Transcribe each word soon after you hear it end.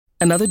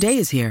Another day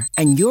is here,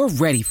 and you're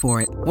ready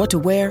for it. What to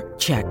wear?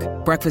 Check.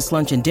 Breakfast,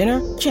 lunch, and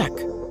dinner? Check.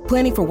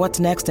 Planning for what's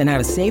next and how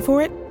to save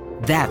for it?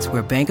 That's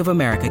where Bank of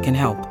America can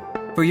help.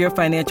 For your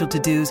financial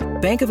to-dos,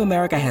 Bank of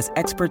America has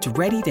experts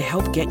ready to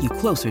help get you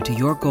closer to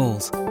your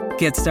goals.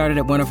 Get started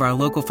at one of our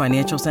local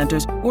financial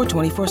centers or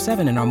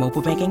 24/7 in our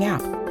mobile banking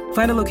app.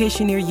 Find a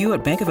location near you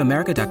at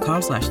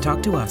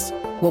bankofamerica.com/talktous.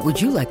 What would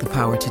you like the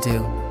power to do?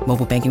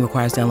 Mobile banking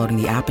requires downloading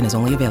the app and is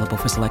only available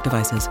for select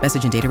devices.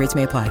 Message and data rates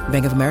may apply.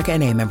 Bank of America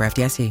N.A., member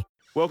FDIC.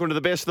 Welcome to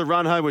the Best of the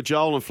Run Home with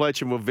Joel and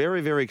Fletcher. And we're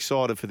very, very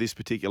excited for this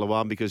particular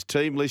one because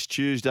Team List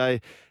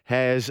Tuesday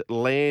has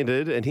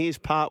landed. And here's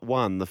part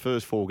one, the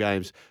first 4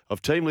 games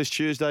of Team List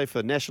Tuesday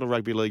for National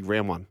Rugby League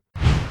Round 1.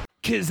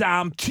 Cause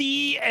I'm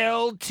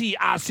TLT.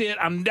 I said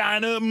I'm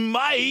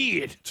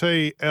dynamite.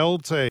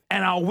 TLT.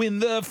 And I'll win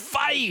the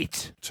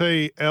fight.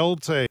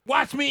 TLT.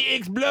 Watch me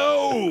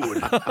explode.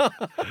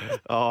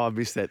 Oh, I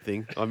missed that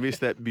thing. I missed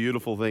that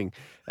beautiful thing.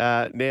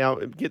 Now,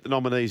 get the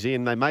nominees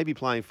in. They may be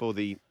playing for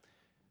the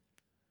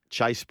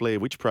Chase Blair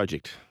Witch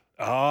Project.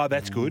 Oh,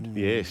 that's good.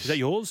 Yes. Is that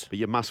yours? But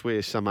you must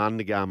wear some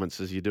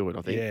undergarments as you do it,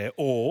 I think. Yeah,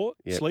 or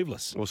Yep.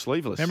 sleeveless. Or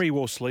sleeveless. Remember he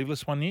wore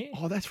sleeveless one year?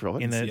 Oh, that's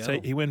right. So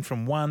he went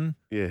from one,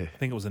 Yeah. I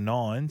think it was the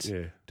 9s,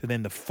 Yeah. to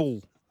then the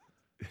full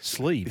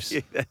sleeves.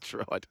 Yeah, that's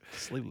right.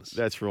 Sleeveless.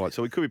 That's right.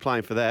 So we could be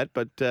playing for that,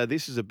 but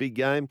this is a big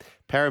game.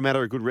 Parramatta,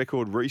 a good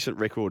record, recent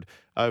record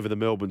over the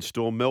Melbourne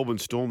Storm. Melbourne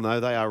Storm, though,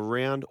 they are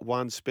round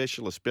 1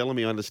 specialists.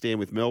 Bellamy, I understand,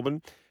 with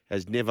Melbourne,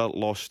 has never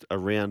lost a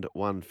round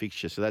 1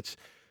 fixture. So that's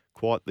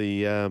quite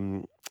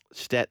the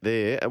stat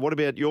there. And what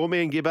about your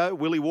man, Gibbo,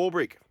 Willie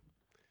Warbrick?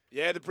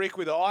 Yeah, the brick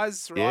with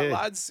eyes, right, Yeah.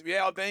 lads?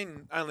 Yeah, I've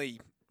been only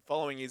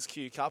following his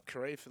Q Cup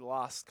career for the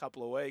last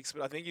couple of weeks,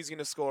 but I think he's going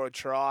to score a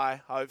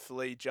try,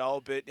 hopefully,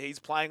 Joel. But he's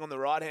playing on the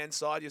right-hand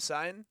side, you're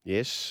saying?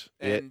 Yes.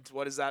 And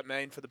what does that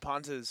mean for the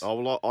punters?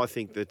 Oh, well, I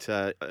think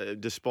that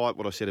despite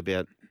what I said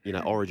about,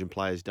 Origin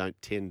players don't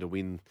tend to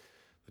win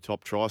the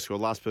top try score,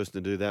 the last person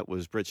to do that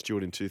was Brett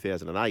Stewart in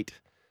 2008,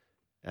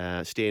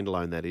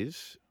 standalone that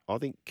is. I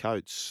think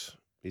Coates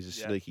is a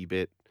sneaky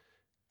bet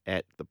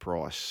at the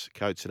price.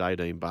 Coates at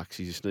 $18.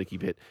 He's a sneaky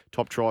bet.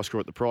 Top try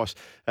scorer at the price.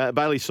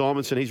 Bailey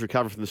Simonson, he's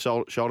recovered from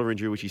the shoulder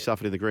injury which he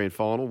suffered in the grand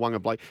final.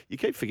 Wanga Blake, you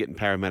keep forgetting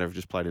Parramatta have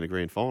just played in the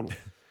grand final.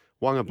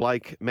 Wanga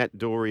Blake, Matt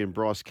Dorey and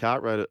Bryce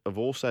Cartwright have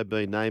also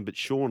been named, but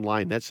Sean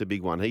Lane, that's the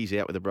big one. He's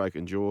out with a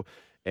broken jaw.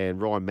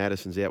 And Ryan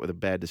Madison's out with a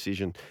bad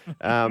decision.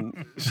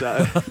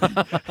 So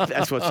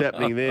that's what's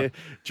happening there.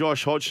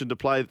 Josh Hodgson to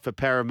play for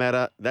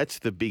Parramatta. That's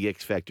the big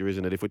X factor,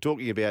 isn't it? If we're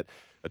talking about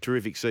a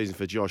terrific season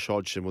for Josh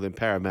Hodgson, well, then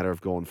Parramatta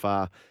have gone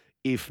far.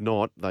 If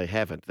not, they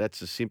haven't.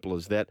 That's as simple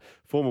as that.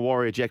 Former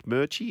Warrior Jack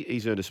Murchie,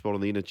 he's earned a spot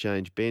on the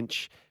interchange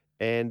bench.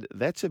 And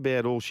that's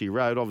about all she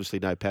wrote. Obviously,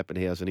 no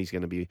Pappenhausen. He's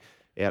going to be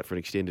out for an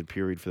extended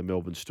period for the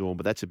Melbourne Storm,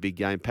 but that's a big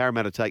game.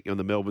 Parramatta taking on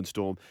the Melbourne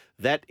Storm.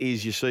 That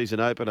is your season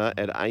opener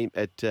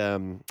at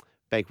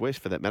Bank West,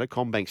 for that matter,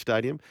 CommBank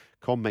Stadium.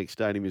 CommBank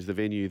Stadium is the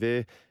venue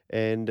there,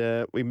 and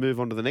we move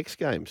on to the next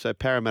game. So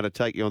Parramatta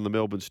taking on the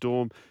Melbourne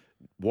Storm,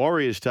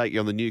 Warriors taking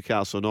on the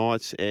Newcastle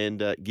Knights,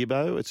 and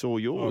Gibbo, it's all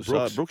yours.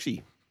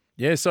 Brooksy.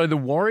 Yeah, so the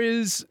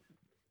Warriors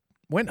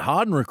went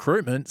hard in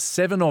recruitment.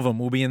 7 of them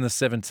will be in the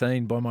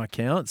 17 by my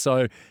count.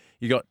 So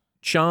you got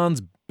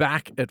Chance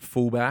back at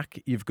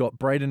fullback. You've got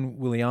Braden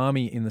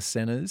Williami in the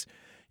centres.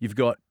 You've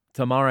got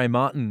Tamare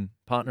Martin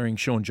partnering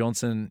Sean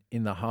Johnson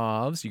in the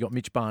halves. You've got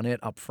Mitch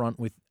Barnett up front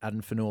with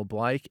Adam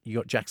Fanua-Blake. You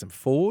got Jackson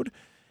Ford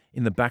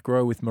in the back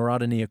row with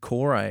Murata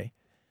Niokore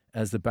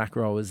as the back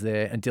rowers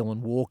there. And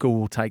Dylan Walker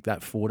will take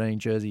that 14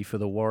 jersey for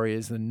the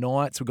Warriors. The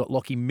Knights, we've got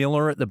Lockie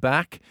Miller at the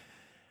back.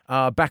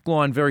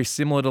 Backline very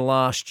similar to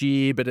last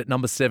year, but at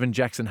number 7,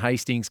 Jackson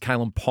Hastings,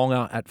 Kalen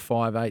Ponga at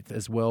 5'8"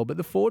 as well. But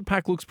the forward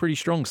pack looks pretty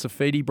strong.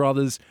 Safidi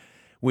brothers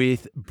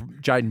with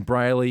Jaden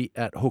Brayley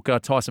at hooker,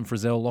 Tyson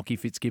Frizzell, Lockie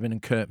Fitzgibbon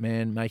and Kurt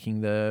Mann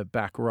making the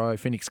back row.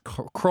 Phoenix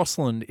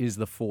Crossland is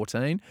the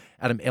 14.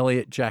 Adam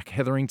Elliott, Jack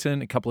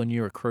Hetherington, a couple of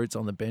new recruits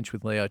on the bench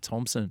with Leo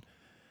Thompson.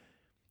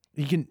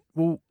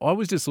 I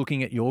was just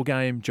looking at your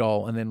game,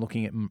 Joel, and then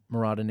looking at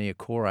Murata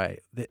Niokore.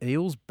 The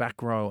Eels'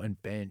 back row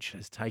and bench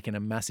has taken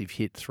a massive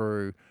hit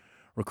through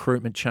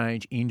recruitment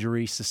change,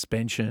 injury,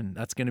 suspension.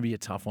 That's going to be a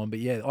tough one. But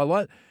yeah, I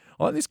like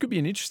this could be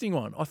an interesting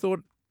one. I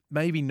thought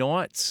maybe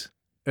Knights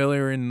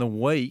earlier in the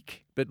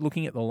week, but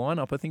looking at the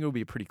lineup, I think it'll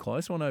be a pretty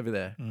close one over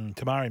there.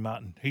 Tamari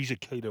Martin, he's a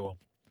key to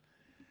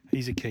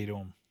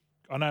him.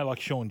 I know, like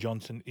Sean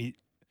Johnson, it's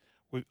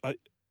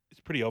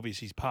pretty obvious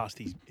he's past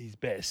his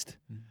best.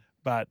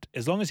 But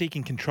as long as he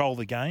can control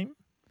the game,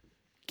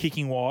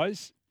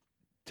 kicking-wise,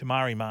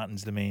 Tamari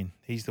Martin's the man.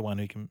 He's the one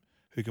who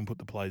can put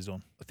the plays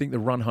on. I think the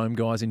run-home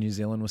guys in New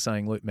Zealand were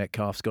saying Luke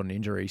Metcalf's got an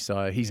injury,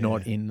 so he's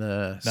not in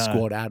the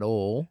squad at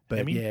all. But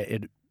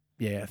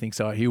I think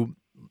so.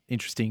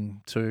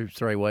 Interesting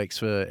 2-3 weeks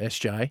for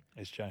SJ.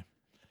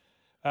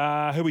 Who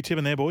are we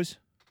tipping there, boys?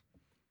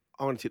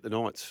 I want to tip the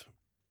Knights.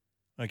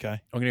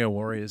 Okay. I'm going to go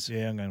Warriors.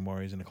 Yeah, I'm going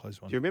Warriors in a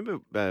close one. Do you remember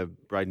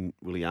Braden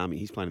Williami?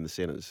 He's playing in the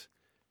centres.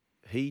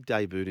 He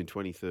debuted in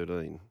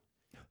 2013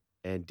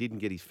 and didn't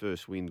get his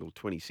first win until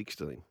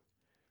 2016.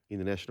 in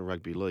the National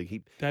Rugby League.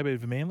 He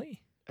David for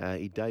Manly.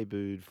 he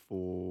debuted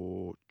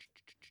for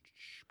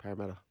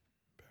Parramatta.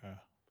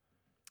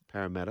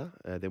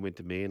 Then went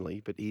to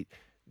Manly, but he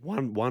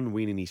won one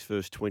win in his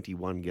first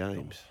 21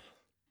 games.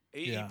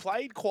 He Yeah.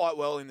 played quite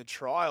well in the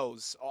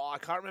trials. Oh, I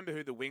can't remember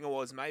who the winger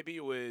was. Maybe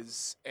it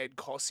was Ed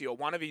Cossey or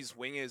one of his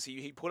wingers.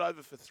 He put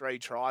over for 3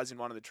 tries in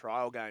one of the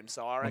trial games.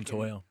 So I reckon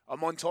Montoya. Oh,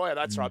 Montoya,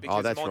 that's right,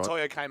 because that's right.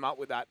 Montoya came up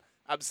with that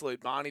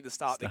absolute Barney to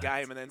start the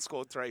game and then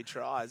scored 3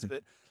 tries.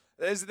 But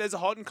there's a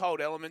hot and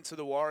cold element to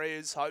the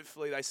Warriors.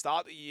 Hopefully they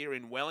start the year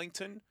in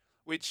Wellington,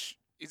 which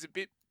is a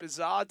bit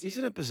bizarre.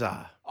 Isn't it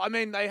bizarre? I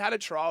mean, they had a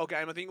trial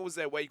game. I think it was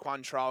their week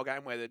 1 trial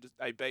game where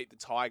they beat the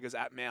Tigers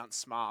at Mount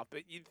Smart.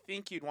 But you'd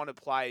think you'd want to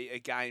play a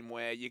game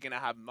where you're going to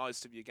have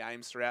most of your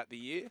games throughout the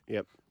year.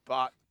 Yep.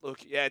 But look,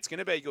 yeah, it's going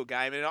to be a good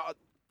game, and I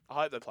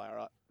hope they play all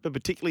right. But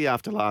particularly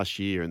after last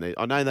year, and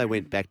I know they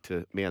went back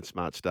to Mount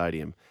Smart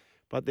Stadium,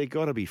 but they've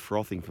got to be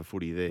frothing for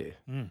footy there.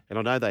 Mm. And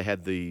I know they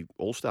had the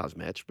All-Stars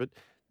match, but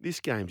this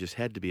game just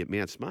had to be at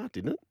Mount Smart,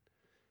 didn't it?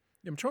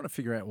 I'm trying to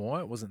figure out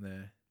why it wasn't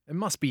there. It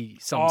must be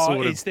some Oh, sort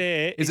of. it's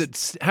there. Is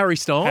it Harry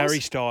Styles? Harry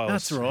Styles?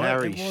 That's right.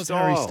 Harry it was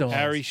Harry Styles. Styles.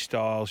 Harry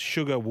Styles,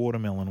 Sugar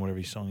Watermelon, whatever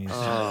his song is.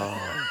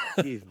 Oh,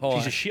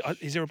 Hi.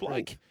 Is there a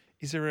bloke?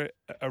 Is there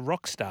a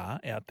rock star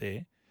out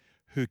there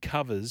who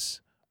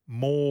covers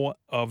more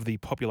of the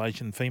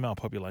population, female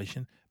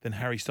population, than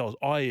Harry Styles?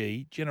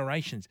 I.e.,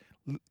 generations,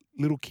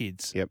 little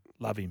kids Yep.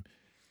 love him,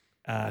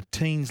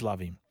 teens love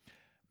him,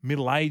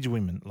 middle-aged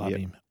women love Yep.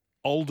 him,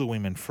 older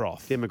women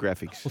froth.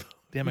 demographics.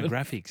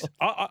 Demographics.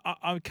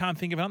 I can't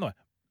think of another one.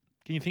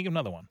 Can you think of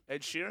another one?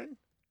 Ed Sheeran?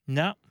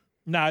 No,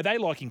 they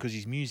like him because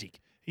his music.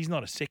 He's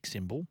not a sex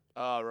symbol.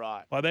 Oh,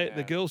 right. Like Yeah.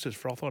 the girls just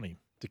froth on him.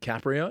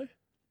 DiCaprio?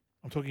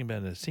 I'm talking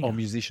about a singer. Oh,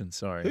 musician,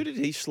 sorry. Who did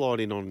he slide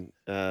in on?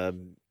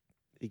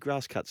 He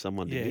grass cut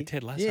someone, yeah, didn't he?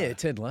 Ted Lasso. Yeah,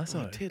 Ted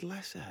Lasso. Oh, Ted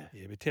Lasso.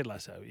 Yeah, but Ted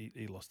Lasso,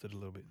 he lost it a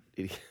little bit.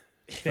 Did he-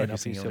 Stand up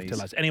for Focusing on yourself, Ted his-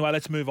 Lasso. Anyway,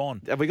 let's move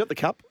on. Have we got the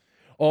cup?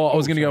 Oh, I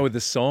was going to go sorry. with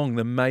the song,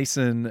 the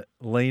Mason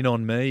Lean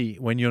on Me,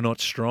 When You're Not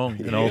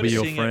Strong, and You I'll gotta be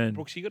your sing it. friend.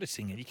 Brooks, you got to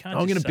sing it. You can't.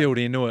 I'm going just to build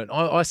into it.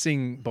 I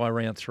sing by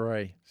round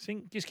 3.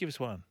 Sing. Just give us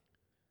one.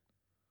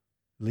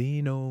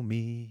 Lean on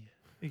me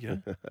There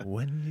you go.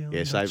 when you're Yeah,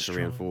 not save it for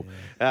round strong.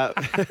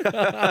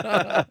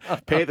 4.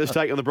 Panthers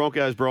taking on the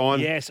Broncos, Brian.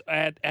 Yes,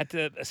 at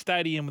a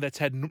stadium that's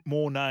had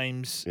more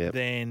names Yep.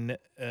 than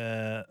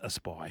a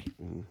spy.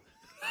 Mm.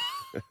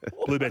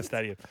 Bluebird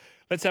Stadium.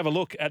 Let's have a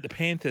look at the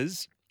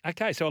Panthers.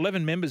 Okay, so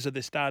 11 members of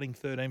the starting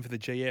 13 for the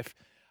GF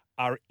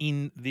are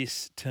in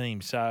this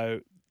team. So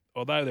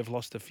although they've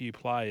lost a few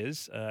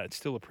players, it's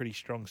still a pretty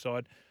strong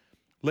side.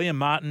 Liam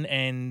Martin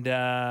and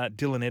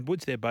Dylan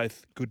Edwards, they're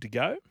both good to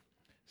go.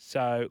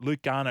 So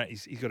Luke Garner,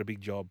 he's got a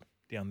big job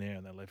down there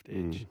on the left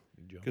edge.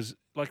 Because,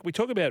 like, we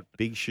talk about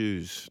Big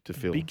shoes to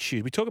fill. big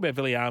shoes. We talk about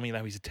Viliami,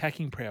 though, his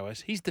attacking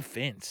prowess. His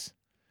defence.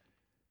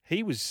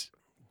 He was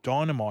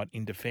dynamite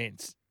in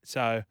defence.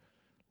 So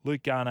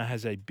Luke Garner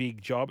has a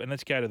big job. And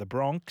let's go to the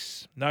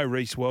Bronx. No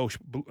Reece Walsh.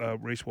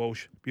 Reece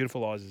Walsh,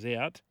 beautiful eyes, is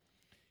out.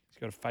 He's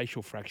got a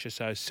facial fracture.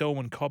 So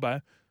Selwyn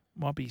Cobbo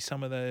might be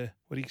some of the,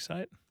 what do you say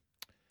it?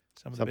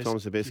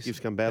 Sometimes the best gifts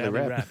come badly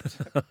wrapped.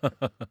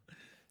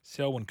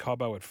 Selwyn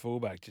Cobbo at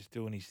fullback, just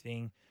doing his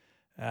thing.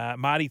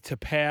 Marty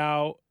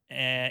Tapau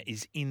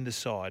is in the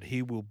side.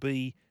 He will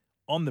be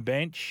on the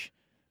bench,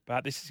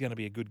 but this is going to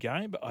be a good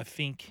game. But I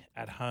think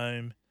at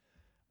home,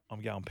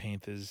 I'm going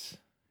Panthers.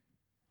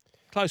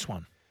 Close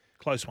one.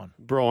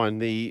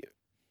 Brian, I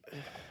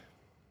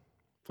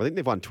think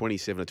they've won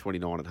 27 or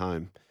 29 at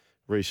home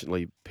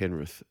recently,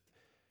 Penrith.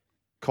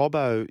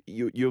 Cobbo,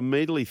 you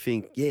immediately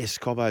think, yes,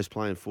 Cobbo's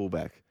playing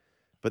fullback.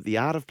 But the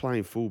art of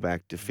playing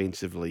fullback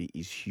defensively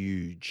is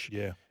huge.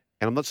 Yeah.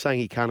 And I'm not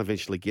saying he can't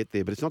eventually get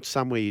there, but it's not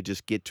somewhere you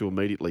just get to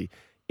immediately.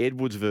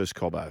 Edwards versus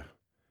Cobbo.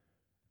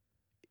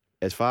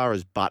 As far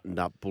as buttoned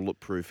up,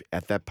 bulletproof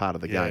at that part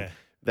of the game,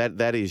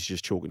 that is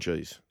just chalk and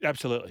cheese.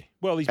 Absolutely.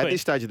 Well, he's At been,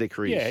 this stage of their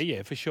careers.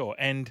 yeah, for sure.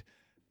 And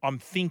I'm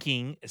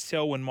thinking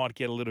Selwyn might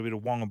get a little bit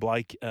of Wonga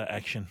Blake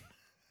action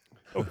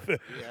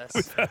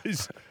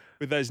Yes.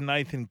 with those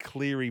Nathan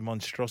Cleary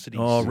monstrosities.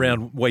 Oh,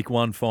 round week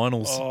 1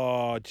 finals.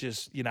 Oh,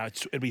 just,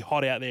 it'll be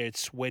hot out there. It's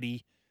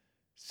sweaty.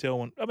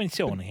 Selwyn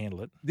will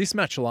handle it. This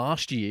match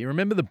last year,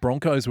 remember the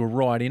Broncos were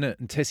right in it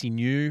and Tessie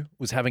New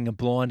was having a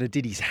blinder,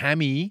 did his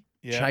hammy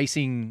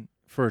chasing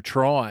for a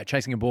try,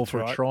 chasing a ball for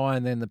a try,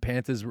 and then the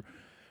Panthers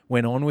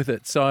went on with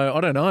it. So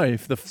I don't know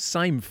if the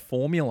same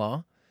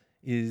formula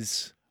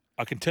is...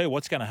 I can tell you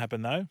what's going to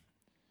happen, though.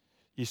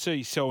 You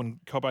see Selwyn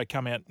Cobbo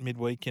come out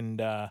midweek and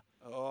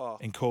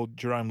called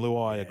Jerome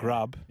Luai a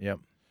grub. Yep.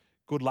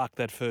 Good luck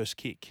that first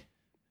kick.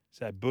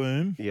 So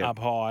boom, Yep. up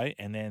high,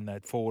 and then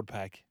that forward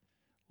pack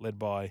led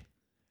by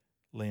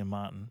Liam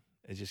Martin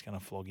is just going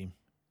to flog him.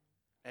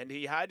 And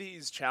he had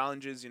his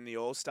challenges in the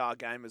All-Star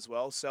game as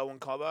well, Selwyn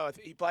Cobbo.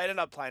 He ended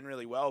up playing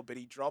really well, but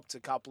he dropped a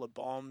couple of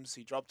bombs.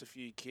 He dropped a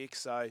few kicks,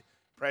 so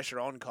pressure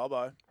on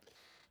Cobbo.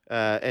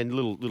 And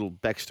little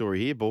backstory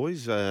here,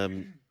 boys.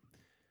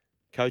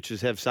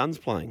 Coaches have sons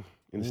playing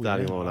in the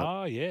starting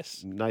lineup. Oh,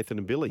 yes. Nathan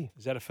and Billy.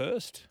 Is that a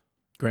first?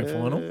 Grand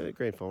final.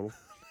 Grand final.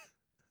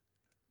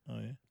 Oh,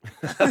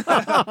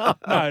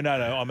 yeah.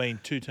 No. I mean,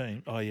 2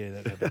 teams. Oh,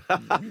 yeah. That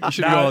happened. You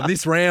should have gone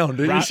this round.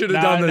 You should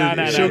have done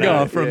the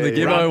sugar from the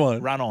Gibbo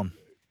one. Run on.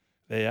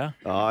 There.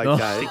 Oh,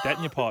 okay. Stick that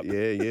in your pipe.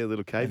 Yeah, little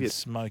And caveat.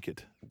 smoke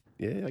it.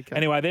 Yeah, okay.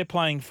 Anyway, they're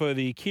playing for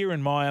the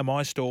Kieran Meyer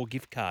My Store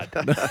gift card.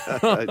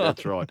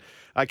 That's right.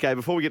 Okay,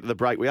 before we get to the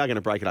break, we are going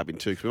to break it up in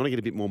two because we want to get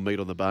a bit more meat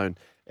on the bone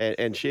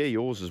and share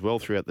yours as well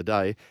throughout the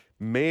day.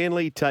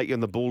 Manly taking on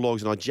the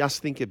Bulldogs, and I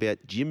just think about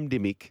Jim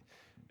Dimmick,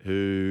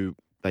 who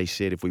they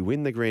said if we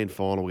win the grand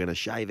final, we're going to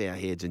shave our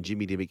heads. And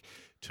Jimmy Dimmick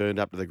turned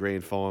up to the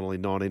grand final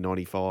in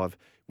 1995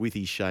 with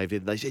his shaved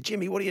head. They said,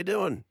 Jimmy, what are you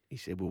doing? He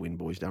said, we'll win,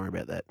 boys. Don't worry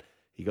about that.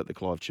 He got the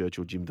Clive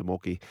Churchill, Jim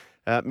Democky.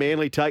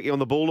 Manly taking on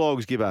the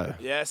Bulldogs, Gibbo.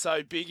 Yeah,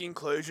 so big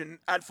inclusion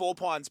at Four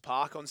Pines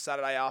Park on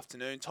Saturday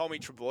afternoon. Tommy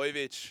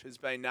Trbojevic has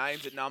been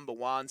named at number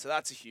 1, so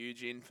that's a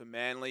huge in for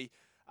Manly.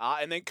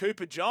 And then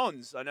Cooper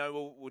Johns. I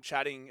know we're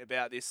chatting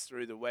about this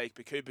through the week,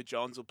 but Cooper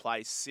Johns will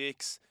play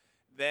 6.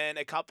 Then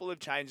a couple of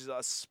changes,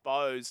 I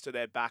suppose, to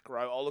their back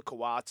row.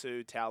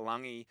 Olakawatu,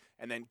 Taulangi,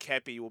 and then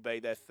Kepi will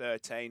be their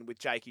 13 with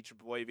Jakey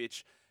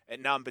Trbojevic at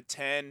number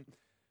 10.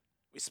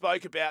 We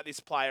spoke about this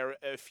player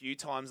a few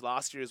times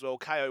last year as well.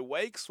 Ko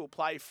Weeks will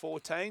play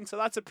 14, so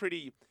that's a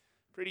pretty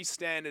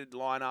standard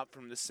lineup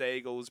from the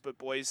Seagulls. But,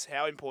 boys,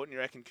 how important do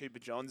you reckon Cooper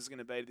Johns is going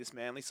to be to this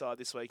Manly side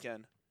this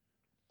weekend?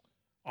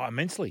 Oh,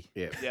 immensely.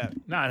 Yeah.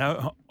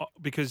 No,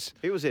 because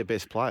He was their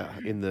best player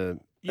in the...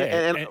 Yeah,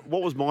 and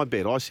what was my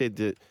bet? I said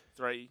that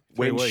 3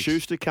 when weeks.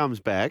 Schuster comes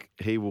back,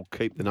 he will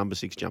keep the number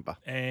 6 jumper.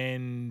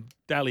 and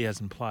Daly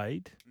hasn't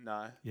played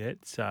No. yet,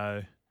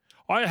 so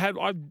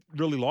I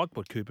really like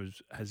what Cooper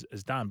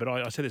has done. But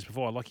I said this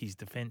before. I like his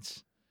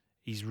defence.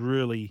 He's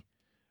really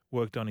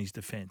worked on his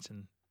defence,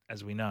 and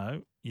as we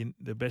know,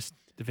 the best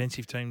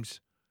defensive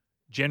teams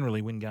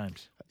generally win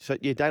games. So,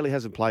 yeah, Daly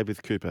hasn't played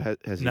with Cooper,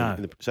 has he? No.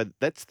 So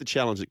that's the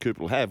challenge that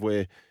Cooper will have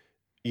where,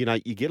 you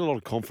get a lot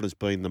of confidence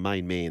being the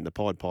main man, the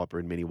Pied Piper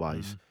in many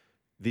ways.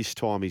 This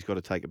time he's got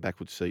to take a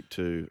backward seat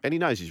to, and he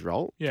knows his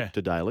role, Yeah.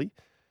 to Daly.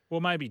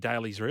 Well, maybe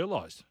Daly's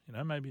realised.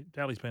 Maybe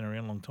Daly's been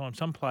around a long time.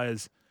 Some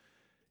players,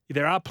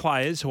 there are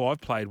players who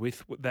I've played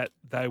with that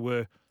they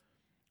were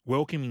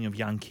welcoming of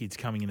young kids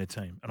coming in a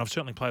team, and I've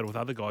certainly played with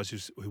other guys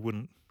who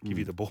wouldn't give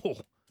you the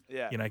ball.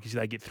 Yeah. Because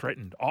they get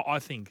threatened. I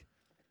think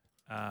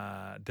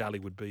Daly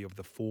would be of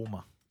the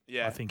former.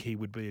 Yeah. I think he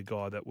would be a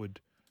guy that would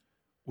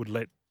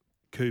let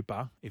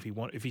Cooper,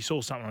 if he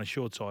saw something on a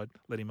short side,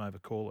 let him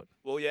overcall it.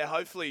 Well, yeah,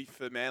 hopefully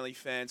for Manly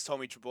fans,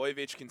 Tommy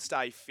Trbojevic can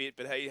stay fit,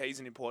 but he's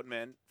an important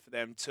man for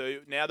them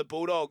too. Now, the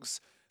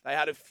Bulldogs, they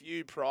had a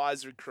few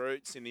prize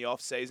recruits in the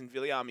off-season.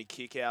 Viliami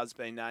Kikau's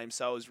been named,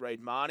 so has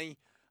Reid Marnie.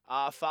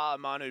 Far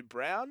Manu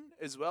Brown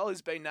as well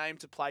has been named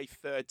to play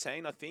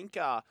 13. I think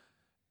at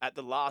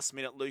the last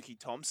minute, Lukey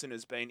Thompson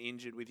has been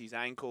injured with his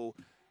ankle.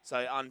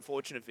 So,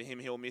 unfortunate for him,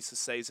 he'll miss the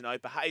season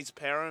opener. Hayes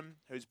Perham,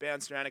 who's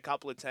bounced around a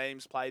couple of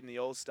teams, played in the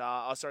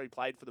All-Star.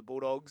 Played for the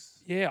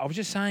Bulldogs. Yeah, I was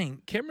just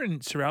saying,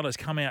 Cameron Ciraldo's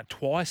come out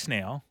twice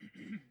now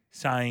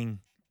saying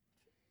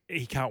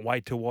he can't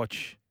wait to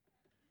watch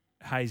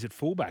Hayes at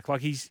fullback. Like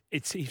he's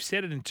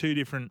said it in 2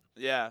 different.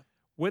 Yeah.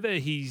 Whether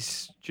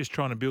he's just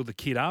trying to build the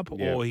kid up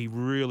or he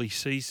really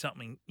sees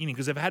something in him,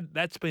 because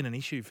that's been an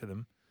issue for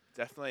them.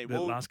 Definitely. The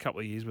last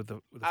couple of years with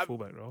the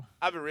fullback role.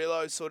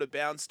 Averillo sort of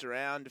bounced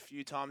around a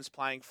few times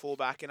playing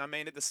fullback. And, I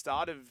mean, at the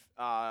start of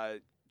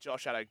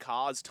Josh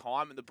Addo-Carr's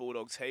time at the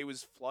Bulldogs, he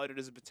was floated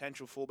as a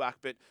potential fullback,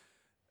 but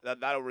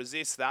that'll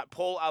resist that.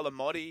 Paul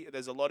Alamotti,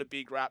 there's a lot of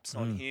big raps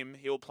on him.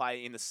 He'll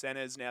play in the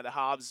centres. Now, the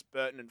halves,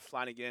 Burton and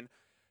Flanagan.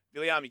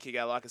 Viliami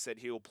Kikau, like I said,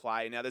 he'll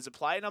play. Now, there's a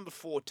player number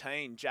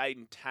 14,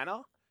 Jaden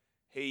Tanner.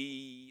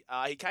 He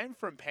came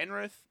from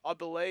Penrith, I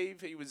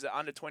believe. He was an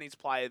under-20s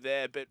player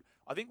there, but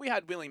I think we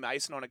had Willie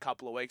Mason on a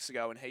couple of weeks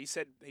ago, and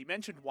he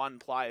mentioned one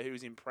player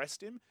who's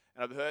impressed him,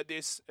 and I've heard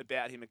this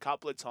about him a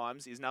couple of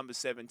times, is number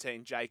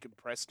 17, Jacob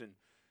Preston.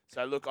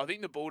 So, look, I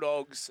think the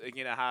Bulldogs are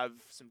going to have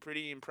some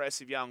pretty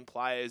impressive young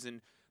players,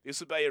 and this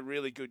will be a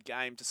really good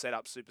game to set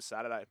up Super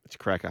Saturday. It's a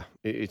cracker.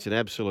 It's an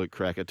absolute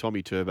cracker.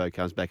 Tommy Turbo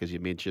comes back, as you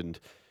mentioned.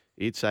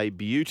 It's a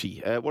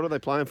beauty. What are they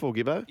playing for,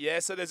 Gibbo? Yeah,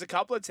 so there's a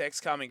couple of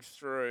texts coming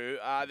through.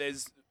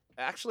 There's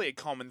actually a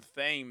common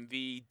theme.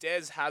 The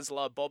Des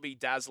Hasler, Bobby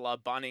Dazzler,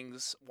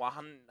 Bunnings,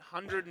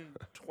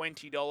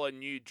 $120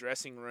 new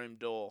dressing room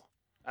door.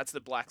 That's the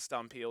Black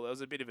Stump Hill. That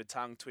was a bit of a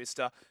tongue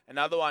twister.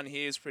 Another one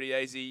here is pretty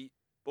easy.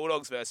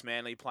 Bulldogs versus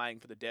Manly playing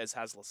for the Des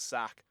Hasler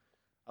sack.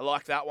 I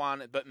like that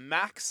one. But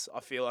Max,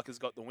 I feel like, has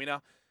got the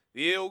winner.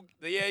 The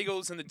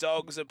Eagles and the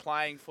Dogs are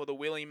playing for the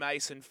Willie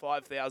Mason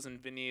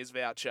 5,000 veneers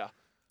voucher.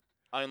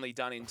 Only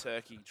done in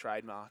Turkey,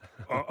 trademark.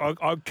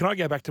 Can I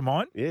go back to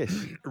mine? Yes.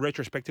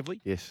 Retrospectively?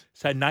 Yes.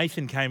 So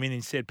Nathan came in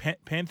and said,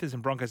 Panthers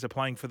and Broncos are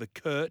playing for the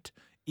Kurt.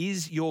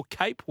 Is your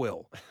cape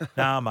well?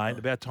 Nah, mate.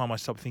 About time I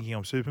stopped thinking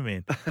I'm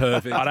Superman.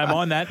 Perfect. I don't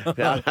mind that. I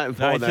don't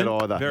mind that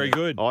either. Very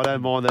good. I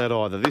don't mind that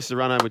either. This is the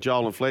run home with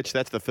Joel and Fletch.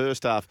 That's the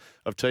first half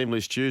of Team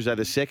List Tuesday.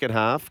 The second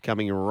half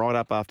coming right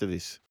up after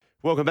this.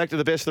 Welcome back to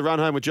the Best of the Run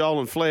Home with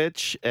Joel and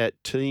Fletch.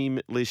 Team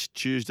List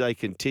Tuesday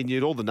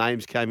continued. All the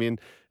names came in.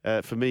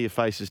 Familiar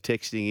faces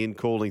texting in,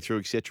 calling through,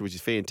 etc., which is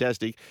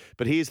fantastic.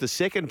 But here's the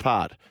second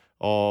part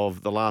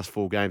of the last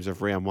 4 games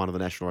of round 1 of the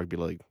National Rugby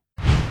League.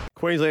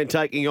 Queensland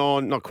taking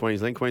on, not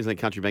Queensland, Queensland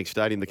Country Bank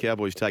Stadium. The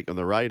Cowboys take on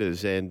the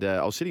Raiders. And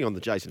I was sitting on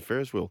the Jason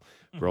Ferris wheel,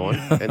 Brian,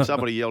 and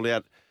somebody yelled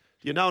out,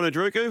 "Do you know an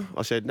Adruku?"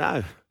 I said,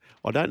 "No,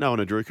 I don't know an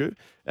Adruku."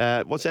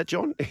 What's that,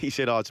 John? He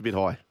said, "Oh, it's a bit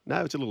high."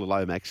 No, it's a little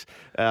low, Max.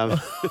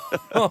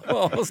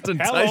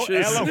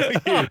 Ostentatious.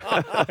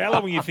 How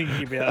long were you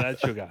thinking about that,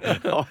 Sugar?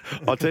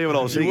 I'll tell you what,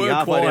 I was You thinking were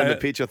halfway down the quiet.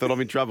 pitch. I thought I'm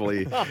in trouble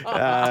here.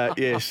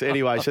 Yes,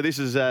 anyway, so this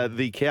is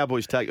the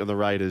Cowboys take on the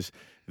Raiders.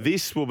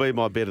 This will be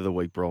my bet of the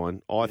week,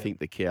 Brian. I think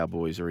the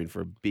Cowboys are in for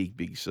a big,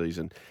 big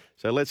season.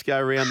 So let's go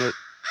around the...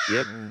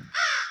 Yep.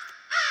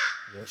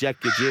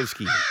 Jack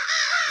Gajewski,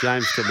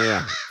 James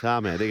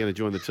Tamau, they're going to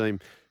join the team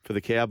for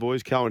the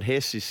Cowboys. Cohen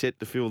Hess is set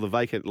to fill the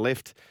vacant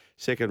left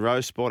second row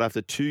spot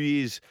after 2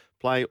 years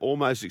playing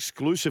almost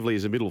exclusively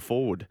as a middle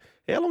forward.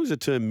 How long has the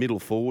term middle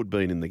forward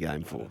been in the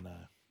game I for? don't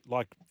know.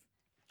 Like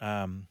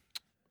the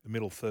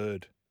middle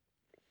third.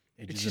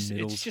 It's just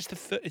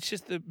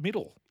the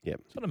middle.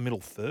 Yep. It's not a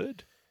middle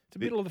third. It's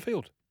the middle of the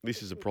field.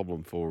 This is a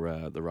problem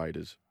for the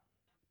Raiders.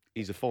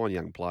 He's a fine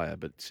young player,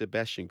 but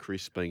Sebastian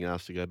Chris being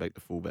asked to go back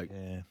to fullback.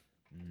 Yeah.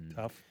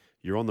 Tough.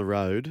 You're on the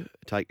road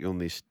taking on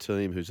this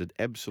team who's an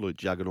absolute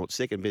juggernaut,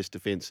 second best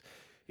defence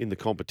in the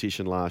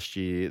competition last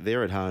year.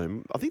 They're at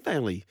home. I think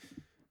they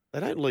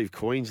don't leave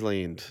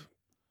Queensland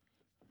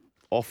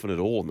often at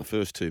all in the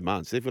first 2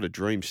 months. They've got a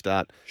dream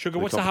start. Sugar,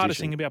 what's the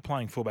hardest thing about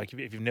playing fullback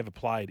if you've never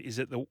played? Is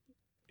it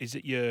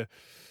your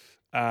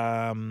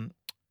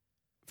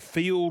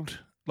field,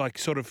 like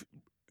sort of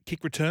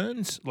kick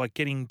returns, like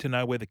getting to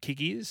know where the kick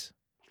is?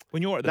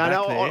 When you're at the back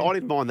there. I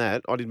didn't mind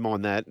that. I didn't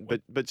mind that.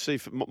 But see,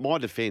 my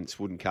defence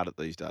wouldn't cut it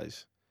these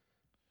days.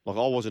 Like,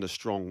 I wasn't a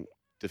strong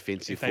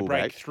defensive if they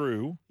fullback. break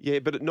through. Yeah,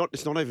 but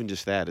it's not even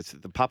just that. It's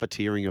the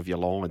puppeteering of your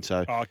line.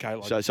 So, Oh, okay.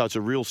 Like, so it's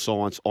a real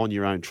science on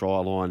your own try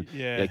line.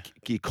 yeah. You know,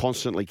 you're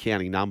constantly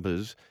counting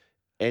numbers.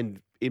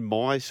 And in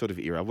my sort of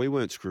era, we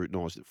weren't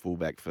scrutinised at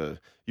fullback for.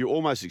 You're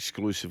almost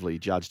exclusively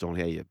judged on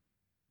how you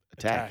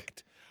attack.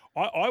 attacked.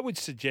 I would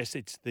suggest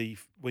it's the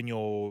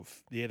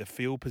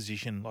field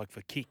position, like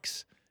for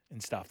kicks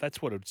and stuff.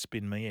 That's what would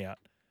spin me out.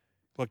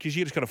 Like, because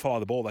you just got to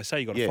follow the ball. They say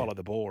you got to Yeah. follow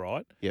the ball,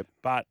 right? Yep.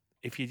 But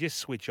if you just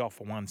switch off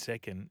for 1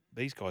 second,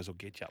 these guys will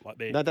get you. Like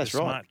they're That's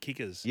right. smart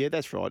kickers. Yeah,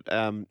 that's right.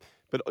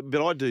 But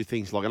I do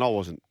things like, and I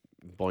wasn't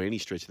by any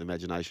stretch of the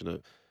imagination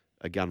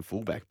a gun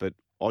fullback, but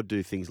I'd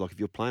do things like if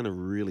you're playing a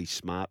really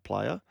smart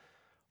player,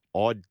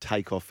 I'd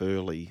take off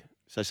early.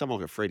 So someone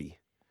like a Freddie,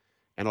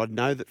 and I'd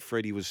know that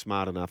Freddie was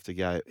smart enough to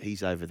go,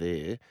 he's over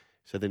there.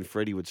 So then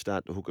Freddie would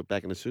start to hook it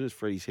back, and as soon as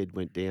Freddie's head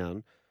went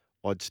down,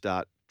 I'd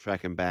start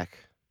tracking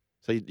back.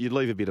 So you'd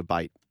leave a bit of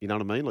bait. You know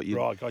what I mean? Like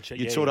Right, gotcha.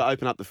 You'd Yeah, sort yeah. of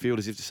open up the field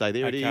as if to say,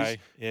 there it is. Okay,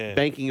 yeah.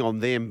 Banking on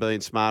them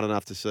being smart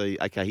enough to see,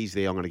 okay, he's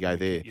there, I'm going to go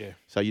there. Yeah.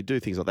 So you do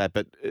things like that.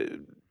 But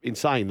in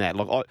saying that,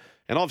 like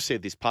I've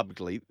said this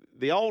publicly,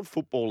 the old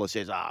footballer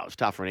says, it was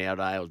tougher in our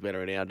day, it was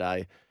better in our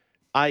day.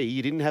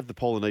 You didn't have the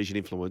Polynesian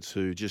influence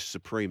who just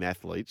supreme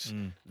athletes.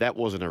 That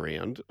wasn't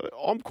around.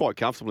 I'm quite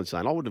comfortable in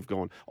saying I wouldn't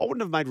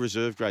have made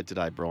reserve grade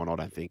today, Brian, I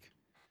don't think.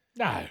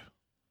 No,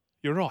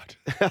 you're right.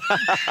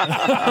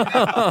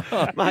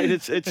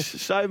 Mate,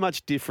 it's so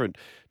much different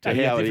to No,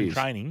 you how have it different is.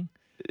 training.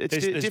 It's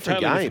There's a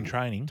different totally game. different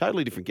training.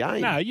 Totally different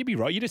game. No, you'd be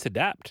right. You just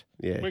adapt.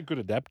 Yeah. We're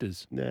good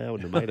adapters. No, I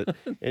wouldn't have made it.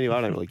 Anyway, I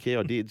don't really care.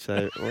 I did,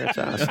 so well, that's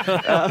us.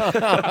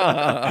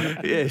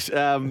 Yes,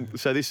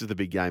 so this is the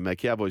big game, mate.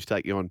 Cowboys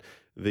taking on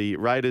the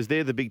Raiders.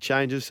 They're the big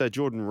changes. So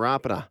Jordan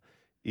Rapana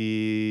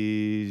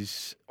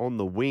is on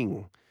the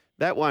wing.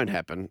 That won't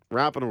happen.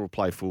 Rapana will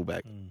play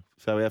fullback.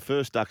 So our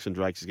first Ducks and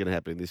Drakes is going to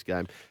happen in this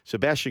game.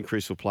 Sebastian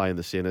Chris will play in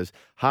the centres.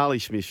 Harley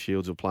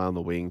Smith-Shields will play on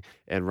the wing.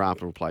 And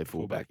Rapana will play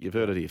fullback. You've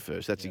heard it here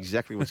first. That's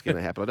exactly what's going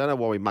to happen. I don't know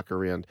why we muck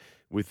around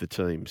with the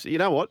teams. You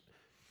know what?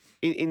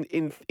 In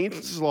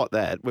instances like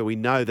that, where we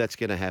know that's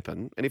going to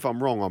happen, and if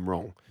I'm wrong, I'm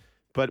wrong,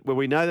 but where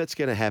we know that's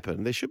going to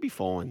happen, there should be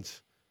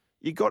fines.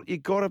 You got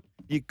to.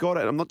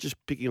 I'm not just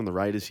picking on the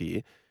Raiders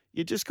here.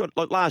 You just got,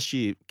 like last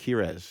year,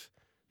 Kiraz.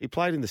 He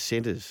played in the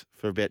centres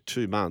for about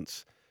 2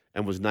 months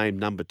and was named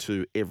number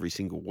 2 every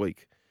single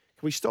week.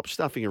 Can we stop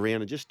stuffing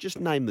around and just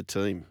name the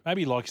team?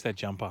 Maybe he likes that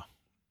jumper.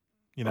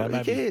 You know, Who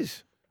maybe.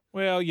 cares?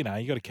 Well, you know,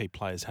 you got to keep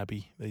players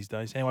happy these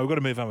days. Anyway, we've got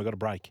to move on. We've got a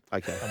break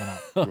Okay. coming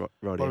up.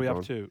 Right, What are we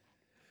up to?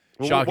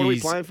 What are we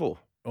Sharkies. playing for?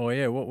 Oh,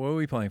 yeah. What were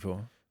we playing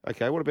for?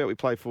 Okay, what about we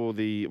play for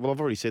the... Well, I've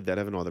already said that,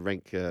 haven't I? The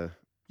rank...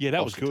 Yeah,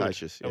 that was good.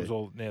 ostentatious, That yeah. was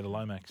all near the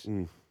Lomax. How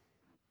is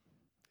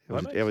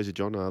Lomax? it, how is it,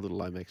 John? A little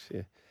Lomax,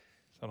 yeah.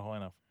 It's not high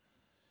enough.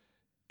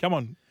 Come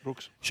on,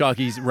 Brooks.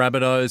 Sharkies,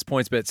 Rabbitohs,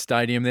 PointsBet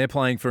Stadium. They're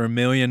playing for $1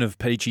 million of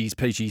Peachies.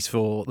 Peachies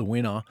for the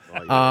winner.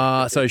 Oh,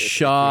 yeah. So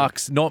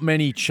Sharks, not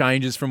many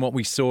changes from what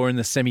we saw in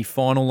the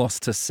semi-final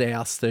loss to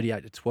South,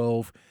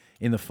 38-12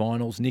 in the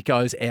finals.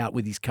 Nico's out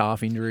with his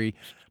calf injury.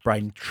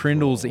 Braden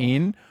Trindle's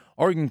in.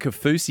 Oregon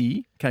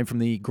Kafusi came from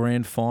the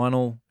grand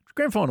final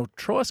grand final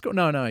try score?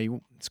 No, he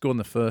scored in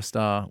the first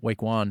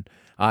week one.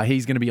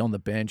 He's going to be on the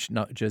bench.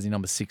 Jersey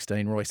number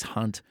 16, Royce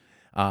Hunt,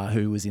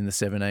 who was in the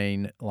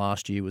 17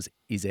 last year,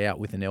 is out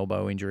with an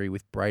elbow injury,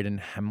 with Braden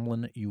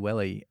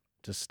Hamlin-Uele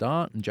to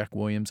start, and Jack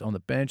Williams on the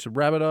bench. The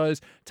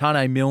Rabbitohs,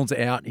 Tane Milne's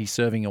out. He's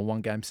serving a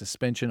one-game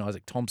suspension.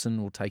 Isaac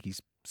Thompson will take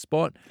his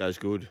spot. Goes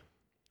good.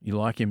 You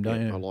like him,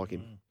 don't you? I like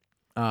him.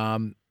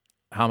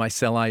 Hame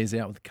Sele is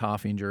out with a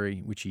calf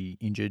injury, which he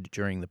injured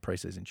during the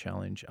preseason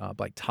challenge.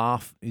 Blake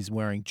Taaffe is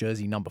wearing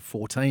jersey number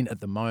 14 at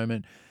the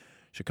moment.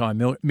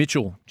 Shakai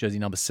Mitchell, jersey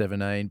number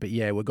 17. But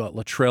yeah, we've got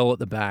Latrell at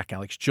the back,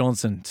 Alex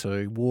Johnson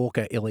to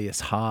Walker,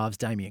 Elias Halves,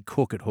 Damien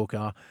Cook at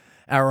hooker,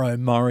 Arrow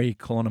Murray,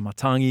 Kalona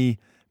Matangi,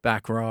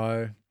 back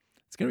row.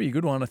 It's going to be a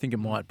good one. I think it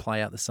might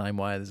play out the same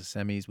way as the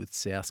semis, with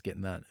South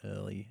getting that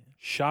early.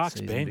 Sharks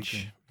season bench,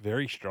 victory.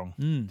 very strong.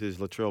 Does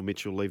Latrell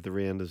Mitchell leave the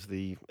round as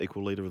the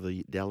equal leader of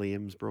the Dally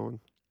M's, Brian?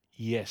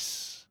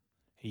 Yes,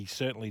 he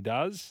certainly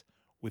does,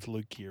 with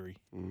Luke Keary.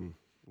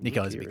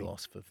 Nico's a big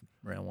loss for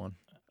round one.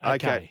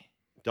 Okay.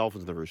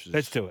 Dolphins and the Roosters.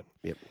 Let's do it.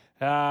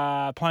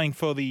 Yep. Playing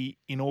for the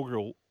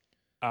inaugural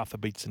Arthur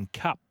Beetson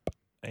Cup,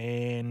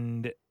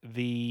 and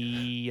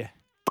the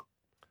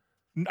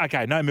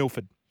no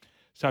Milford.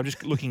 So I'm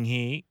just looking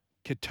here.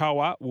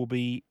 Katoa will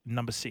be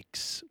number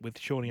 6, with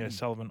Shawnee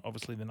O'Sullivan,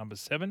 obviously the number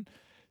 7.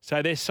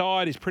 So their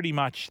side is pretty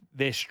much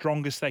their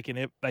strongest they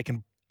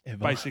can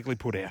basically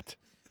put out.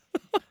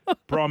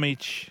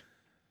 Bromwich,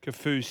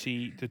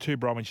 Kafusi, the two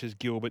Bromwiches,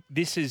 Gilbert.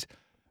 This is,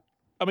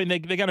 I mean, they're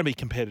going to be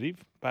competitive,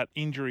 but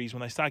injuries,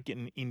 when they start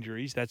getting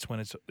injuries, that's when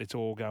it's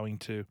all going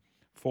to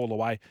fall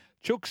away.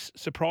 Chooks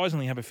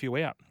surprisingly have a few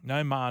out.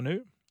 No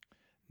Manu,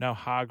 no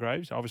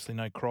Hargraves, obviously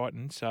no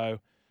Crichton.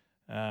 So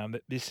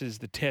this is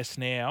the test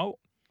now.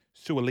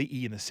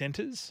 Suoli'i in the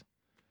centres.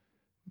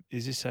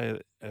 Is this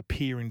a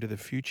peer into the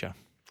future?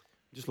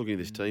 Just looking at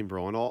this team,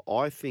 Brian,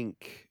 I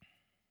think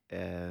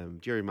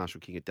Jerry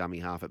Marshall-King at dummy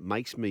half, it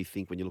makes me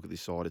think when you look at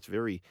this side, it's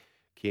very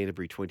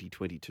Canterbury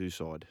 2022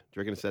 side. Do you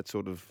reckon it's that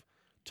sort of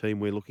team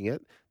we're looking at?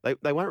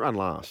 They won't run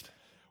last.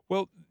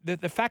 Well, the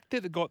fact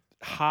that they've got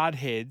hard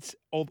heads,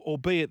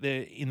 albeit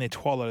they're in their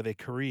twilight of their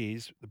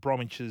careers, the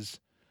Bromwiches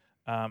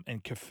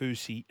and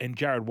Kafusi and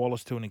Jared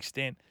Wallace to an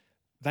extent,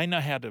 they know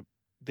how to.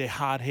 They're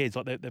hard heads.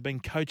 Like they've been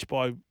coached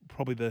by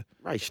probably the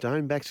Ray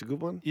Stoneback's a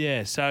good one.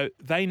 Yeah, so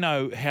they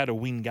know how to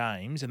win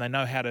games, and they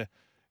know how to.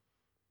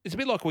 It's a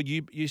bit like what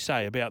you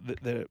say about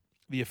the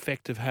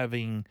effect of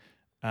having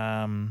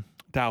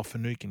Dale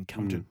Finucane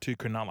come to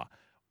Cronulla.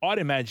 I'd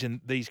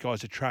imagine these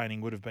guys at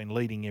training would have been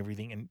leading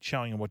everything and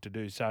showing them what to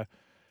do. So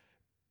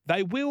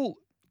they will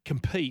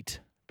compete,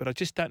 but I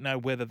just don't know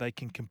whether they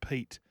can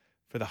compete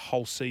for the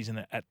whole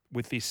season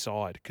with this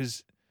side,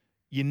 because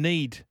you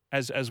need,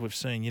 as we've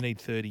seen, you need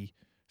 30.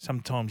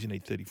 Sometimes you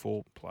need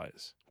 34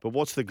 players. But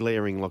what's the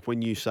glaring, like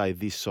when you say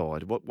this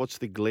side, what's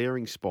the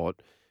glaring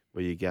spot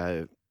where you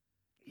go,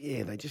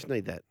 yeah, they just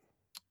need that?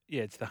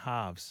 Yeah, it's the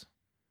halves.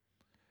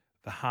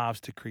 The halves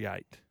to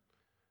create.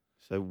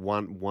 So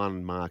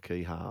one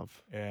marquee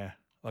half. Yeah,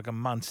 like a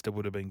Munster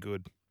would have been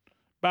good.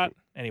 But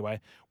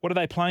anyway, what are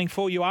they playing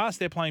for, you asked?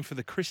 They're playing for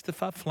the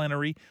Christopher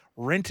Flannery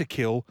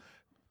Rent-A-Kill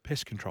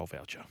Pest Control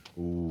Voucher.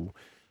 Ooh.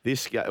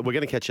 We're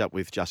going to catch up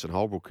with Justin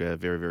Holbrook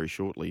very, very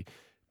shortly.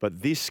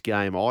 But this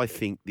game, I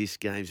think this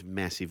game's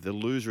massive. The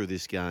loser of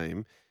this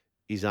game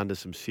is under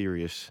some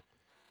serious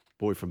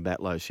boy from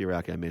Batlow,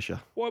 Sirako Mesha.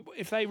 Well,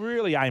 if they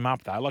really aim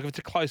up, though, like if it's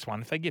a close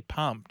one, if they get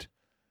pumped,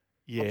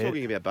 yeah. I'm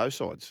talking about both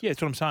sides. Yeah,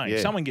 that's what I'm saying. Yeah.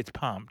 If someone gets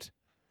pumped,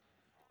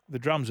 the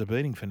drums are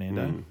beating,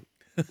 Fernando.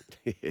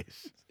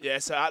 Yes. Yeah,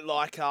 so at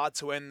Leichhardt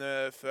to end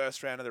the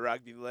first round of the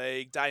Rugby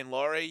League, Dane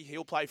Laurie,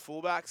 he'll play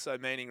fullback, so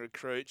meaning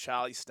recruit.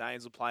 Charlie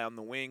Staines will play on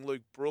the wing.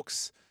 Luke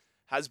Brooks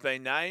has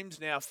been named.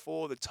 Now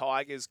for the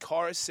Tigers,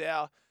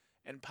 Coruscant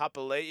and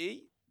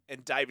Papali'i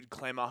and David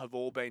Clemmer have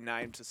all been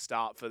named to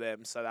start for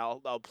them. So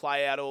they'll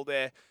play out all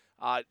their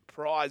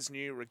prize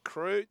new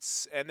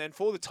recruits. And then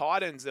for the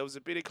Titans, there was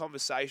a bit of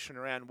conversation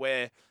around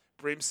where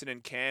Brimson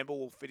and Campbell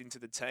will fit into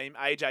the team.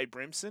 AJ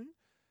Brimson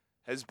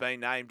has been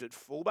named at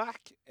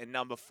fullback, and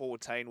number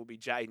 14 will be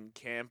Jaden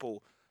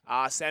Campbell.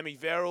 Sammy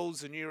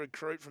Verrills, a new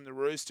recruit from the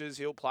Roosters,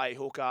 he'll play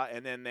hooker,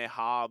 and then their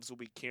halves will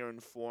be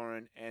Kieran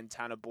Foran and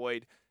Tanner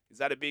Boyd. Is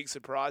that a big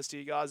surprise to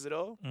you guys at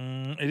all?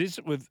 It is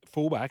with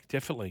fullback,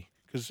 definitely,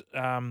 because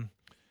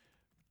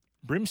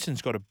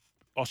Brimson's got a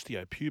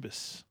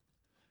osteopubis.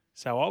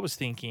 So I was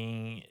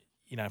thinking,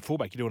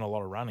 fullback, you're doing a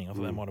lot of running. I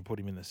thought they might have put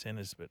him in the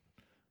centres, but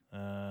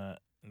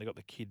they got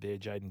the kid there,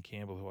 Jaden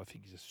Campbell, who I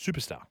think is a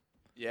superstar.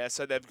 Yeah,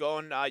 so they've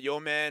gone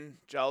your man,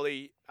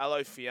 Jolie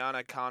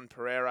Alofiana Khan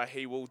Pereira.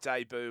 He will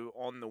debut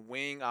on the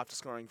wing after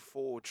scoring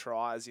 4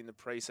 tries in the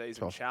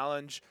preseason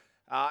challenge.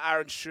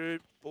 Aaron Shoup,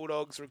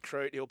 Bulldogs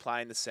recruit, he'll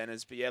play in the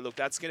centres. But yeah, look,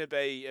 that's going to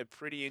be a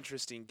pretty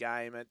interesting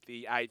game at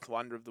the 8th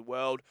Wonder of the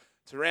World.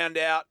 To round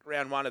out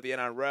round 1 of the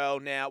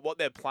NRL, now what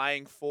they're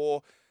playing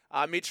for,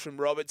 Mitch from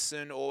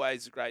Robertson,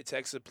 always a great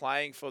texter,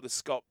 playing for the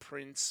Scott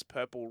Prince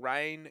Purple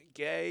Rain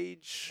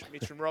gauge,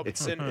 Mitch from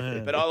Robertson.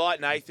 But I like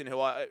Nathan,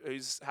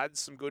 who's had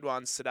some good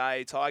ones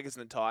today. Tigers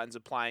and the Titans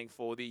are playing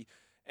for the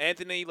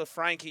Anthony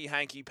LaFranchi,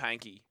 Hanky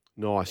Panky.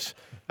 Nice.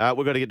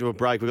 We've got to get to a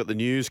break. We've got the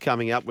news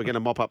coming up. We're going to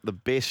mop up the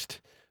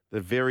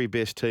very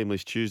best Team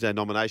List Tuesday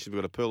nominations.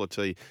 We've got a Pearl of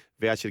Tea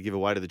voucher to give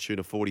away to the tune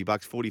of $40,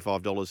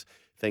 $45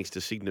 thanks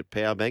to Signet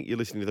Power Bank. You're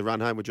listening to The Run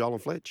Home with Joel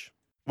and Fletch.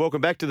 Welcome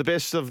back to the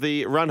best of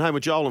the Run Home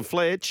with Joel and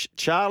Fletch.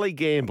 Charlie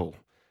Gamble,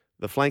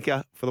 the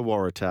flanker for the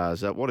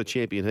Waratahs. What a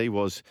champion he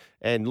was.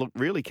 And look,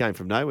 really came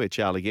from nowhere,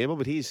 Charlie Gamble,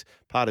 but here's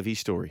part of his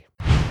story.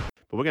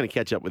 But we're going to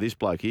catch up with this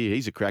bloke here.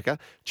 He's a cracker.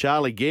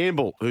 Charlie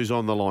Gamble, who's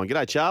on the line.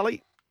 G'day,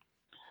 Charlie.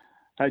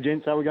 Hey,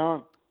 gents, how we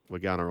going? We're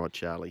going all right,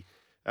 Charlie.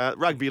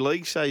 Rugby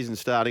league season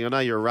starting. I know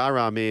you're a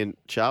rah-rah man,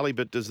 Charlie,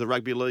 but does the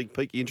rugby league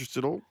pique your interest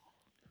at all?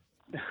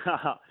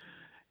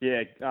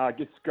 Yeah, I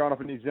guess growing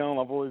up in New Zealand,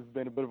 I've always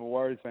been a bit of a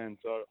Warriors fan,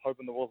 so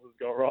hoping the Wallabies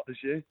go all right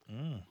this year.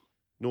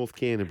 North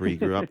Canterbury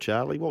grew up,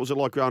 Charlie. What was it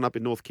like growing up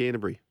in North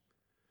Canterbury?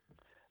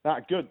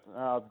 Good.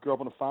 Grew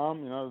up on a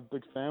farm,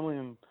 big family,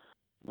 and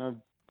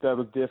Dad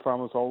was dairy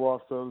farmer his whole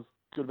life, so it was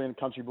good being a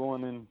country boy,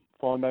 and then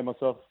finally made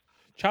myself.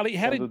 Charlie,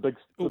 how did the big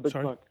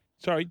smoke.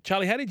 Sorry,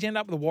 Charlie, how did you end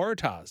up with the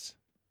Waratahs?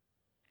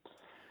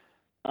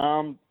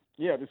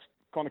 Just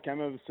kind of came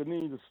over to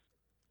Sydney, just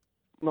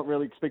not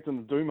really expecting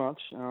to do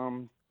much.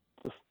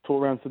 Just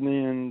toured around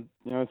Sydney and,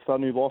 started a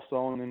new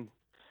lifestyle, and then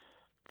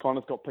kind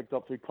of got picked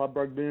up through club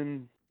rugby,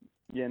 and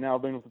now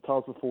I've been with the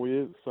Tars for 4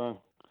 years,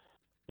 so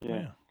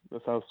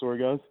that's how the story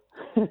goes.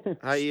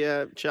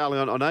 Hey, Charlie,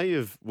 I know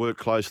you've worked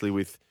closely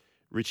with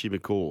Richie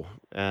McCaw.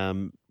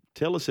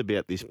 Tell us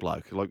about this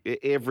bloke. Like,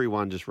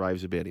 everyone just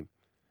raves about him.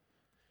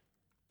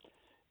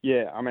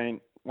 Yeah, I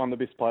mean, one of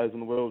the best players in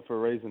the world for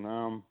a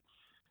reason.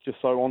 Just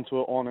so onto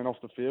it, on and off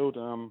the field.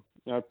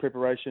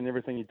 Preparation,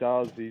 everything he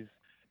does, he's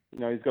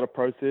got a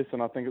process,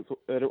 and I think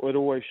it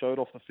always showed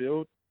off the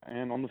field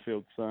and on the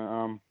field.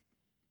 So,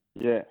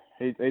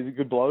 he's a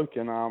good bloke,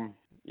 and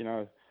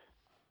a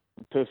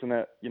person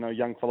that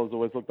young fellas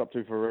always looked up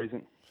to for a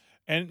reason.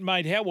 And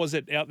mate, how was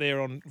it out there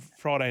on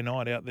Friday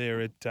night out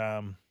there at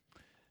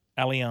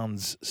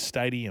Allianz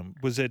Stadium?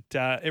 Was it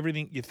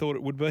everything you thought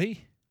it would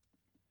be?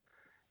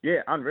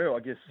 Yeah, unreal,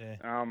 I guess.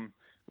 Yeah.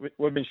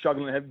 We've been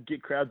struggling to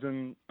get crowds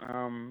in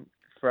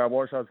for our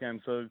Waratahs game.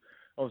 So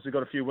obviously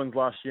got a few wins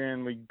last year,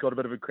 and we got a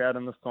bit of a crowd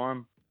in this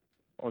time.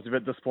 I was a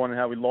bit disappointed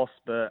how we lost,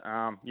 but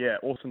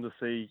awesome to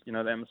see the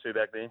atmosphere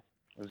back there. It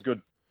was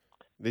good.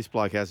 This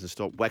bloke hasn't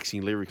stopped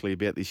waxing lyrically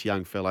about this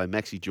young fellow,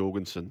 Maxi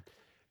Jorgensen.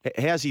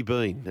 How's he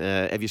been?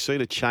 Have you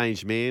seen a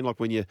changed man? Like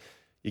when you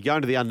go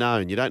into the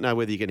unknown, you don't know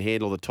whether you can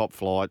handle the top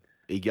flight.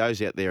 He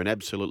goes out there and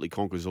absolutely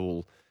conquers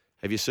all.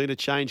 Have you seen a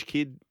changed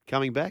kid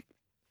coming back?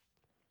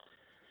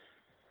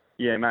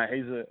 Yeah, mate,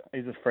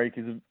 he's a freak.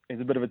 He's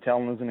a bit of a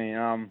talent, isn't he?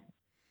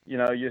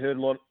 You heard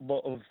a lot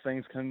of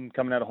things coming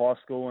out of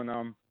high school,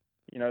 and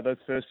those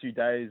first few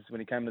days when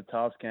he came to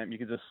Tars camp, you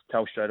could just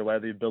tell straight away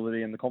the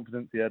ability and the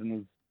confidence he had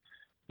in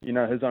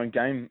his own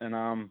game, and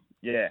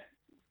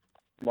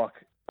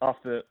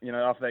after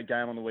that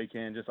game on the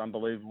weekend, just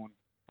unbelievable.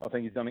 I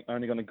think he's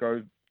only going to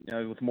grow,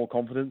 with more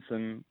confidence,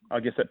 and I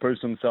guess that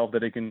proves to himself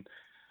that he can,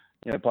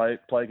 play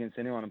against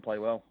anyone and play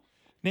well.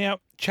 Now,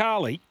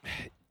 Charlie,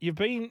 you've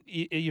been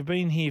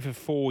here for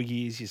 4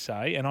 years, you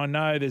say, and I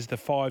know there's the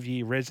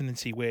 5-year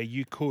residency where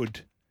you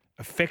could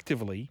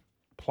effectively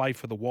play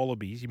for the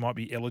Wallabies. You might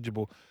be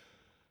eligible.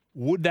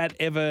 Would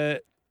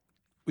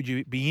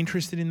you be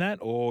interested in that,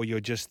 or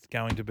you're just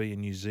going to be a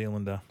New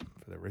Zealander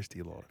for the rest of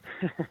your life?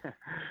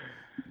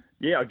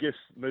 Yeah, I guess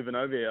moving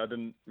over here, I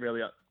didn't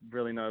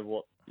really know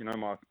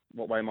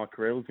what way my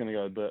career was going to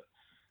go, but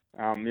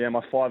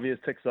my 5 years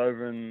ticks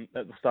over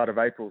at the start of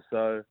April.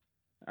 So,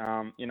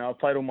 I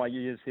played all my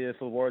years here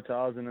for the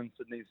Waratahs and in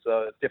Sydney,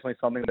 so it's definitely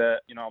something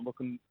that I'm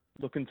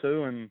looking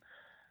to, and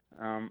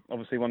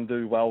obviously want to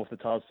do well with the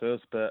Tars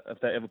first. But if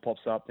that ever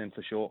pops up, then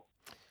for sure.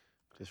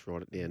 Just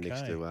write it down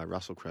next to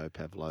Russell Crowe,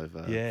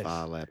 Pavlova, yes,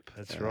 Farlap.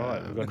 That's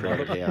right. We've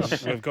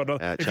got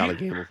Charlie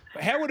Gamble.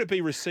 How would it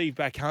be received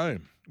back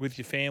home with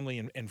your family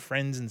and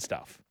friends and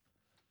stuff?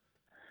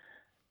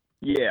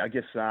 Yeah, I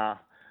guess got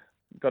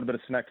a bit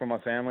of snack from my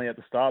family at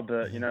the start,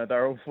 but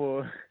they're all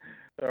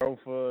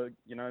for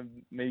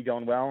me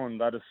going well, and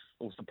they're just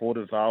all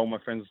supportive. All my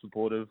friends are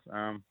supportive.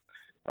 I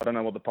don't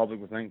know what the public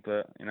would think,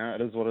 but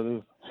it is what it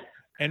is.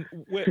 And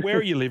where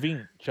are you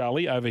living,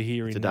 Charlie? Over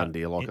here it's in a done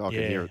deal. I can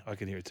hear it. I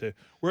can hear it too.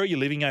 Where are you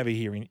living over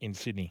here in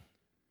Sydney?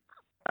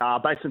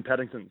 Based in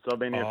Paddington, so I've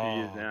been here a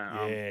few years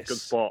now. Yes. Good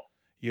spot.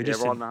 You're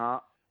just right in the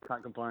heart.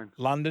 Can't complain.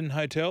 London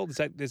hotel. Does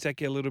that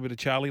get a little bit of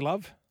Charlie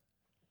love?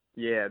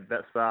 Yeah,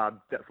 that's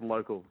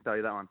local. Tell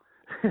you that one.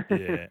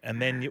 Yeah,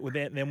 and then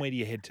where do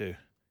you head to?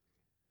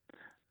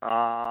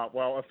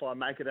 Well, if I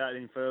make it out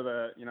any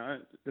further,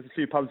 there's a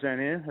few pubs down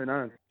here. Who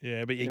knows?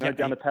 Yeah, but you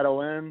down to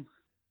Paddle Inn.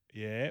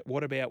 Yeah.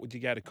 What about, would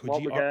you go to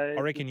Coogee? I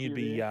reckon you'd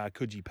be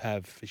Coogee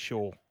Pav for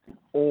sure.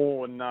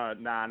 Oh, no.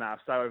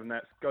 Stay away from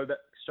that. Go back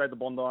straight to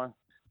Bondi. Where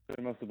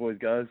most of the boys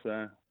go,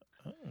 so.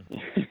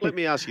 Let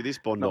me ask you this,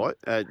 Bondi.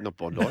 Not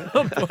Bondi.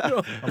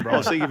 I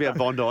was thinking about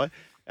Bondi.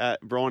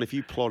 Brian, if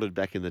you plotted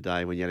back in the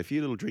day when you had a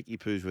few little drinky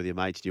poos with your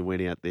mates and you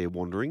went out there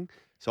wandering,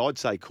 so I'd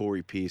say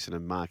Corey Pearson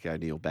and Mark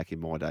O'Neill back in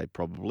my day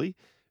probably.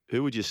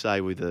 Who would you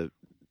say were the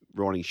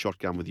riding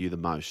shotgun with you the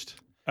most?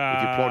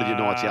 If you plotted your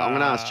nights out. I'm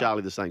going to ask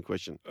Charlie the same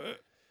question.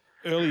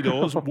 Early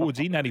doors,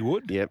 Woodsy, Natty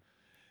Wood. Yep.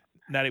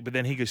 Natty, but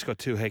then he just got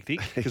too hectic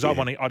because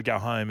I'd go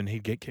home and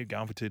he'd keep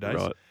going for 2 days.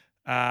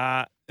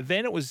 Right.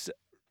 Then it was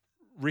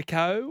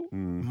Rico,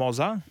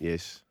 Mozza,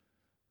 Yes.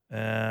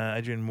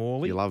 Adrian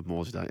Morley. You love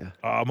Moz, don't you?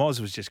 Moz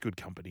was just good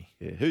company.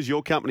 Yeah. Who's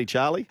your company,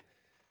 Charlie?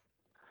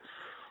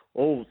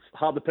 Oh, it's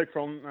hard to pick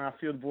from. A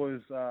few of the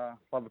boys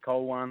love the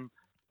cold one.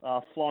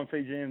 Flying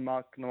Fijian,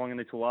 Mark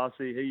Nwangani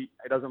Tawasi, he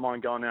doesn't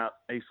mind going out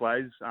east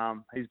ways.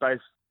 He's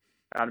based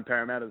out in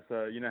Parramatta,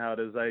 so you know how it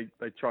is.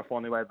 They try to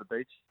find their way to the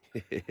beach.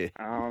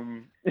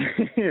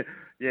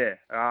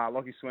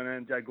 Lockie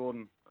Swinton, Jay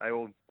Gordon, they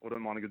all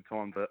don't mind a good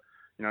time, but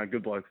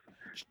good blokes.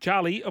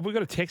 Charlie, have we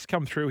got a text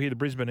come through here to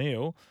Brisbane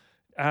Eel?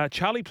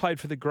 Charlie played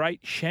for the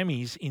great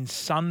Chamois in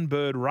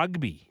Sunbird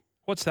Rugby.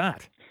 What's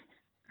that?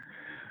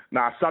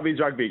 Subbies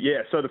Rugby.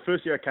 Yeah, so the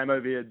first year I came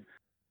over here,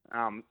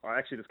 I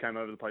actually just came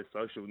over to play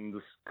social and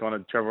just kind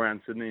of travel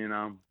around Sydney.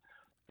 And,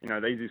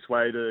 the easiest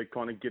way to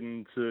kind of get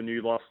into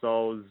new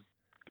lifestyles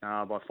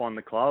by finding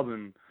the club.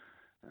 And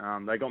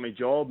they got me a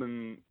job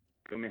and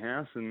got me a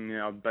house. And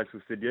I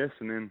basically said yes.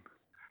 And then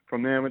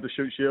from there I went to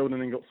Shoot Shield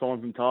and then got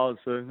signed from Tars.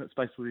 So that's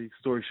basically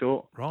story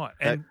short. Right.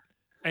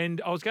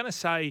 And I was going to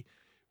say,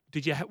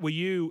 were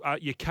you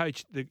your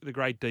coach, the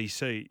great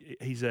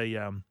DC? He's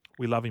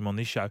we love him on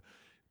this show.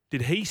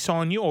 Did he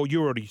sign you, or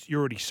you're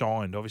already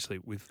signed, obviously,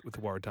 with the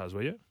Waratahs,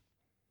 were you?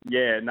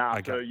 Yeah,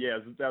 Okay. So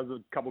that was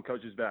a couple of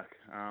coaches back.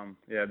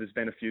 There's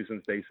been a few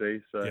since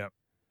DC, so Yep.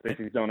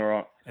 DC's doing all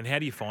right. And how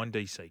do you find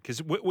DC?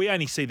 Because we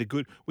only see the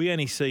good, we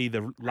only see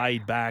the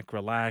laid back,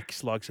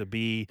 relaxed, likes a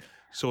beer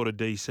sort of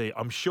DC.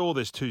 I'm sure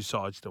there's two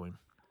sides to him.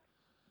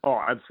 Oh,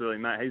 absolutely,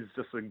 mate. He's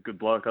just a good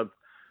bloke.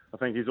 I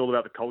think he's all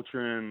about the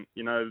culture, and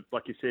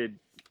like you said,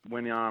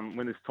 when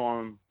it's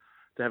time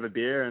to have a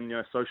beer and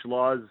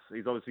socialise,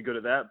 he's obviously good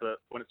at that. But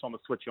when it's time to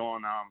switch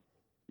on,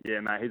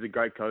 mate, he's a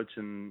great coach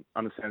and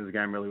understands the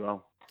game really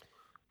well.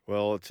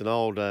 Well, it's an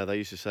old, they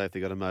used to say if they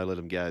got a mo, let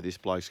them go. This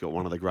bloke's got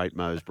one of the great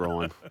mo's,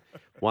 Brian.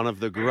 One of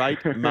the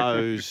great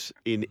mo's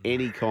in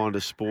any kind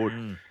of sport.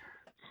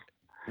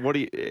 How do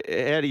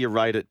you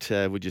rate it,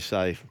 would you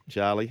say,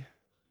 Charlie?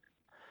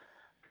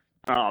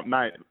 Oh,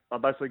 mate, I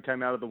basically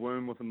came out of the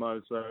womb with a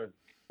mo, so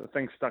the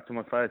thing stuck to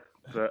my face.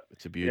 But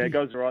It's a beauty. yeah, it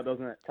goes all right,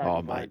 doesn't it? Can't Oh,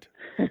 complain.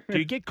 mate. Do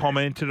you get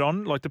commented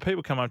on? Like, do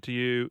people come up to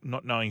you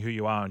not knowing who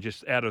you are and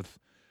just come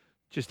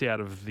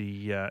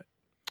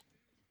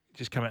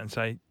out and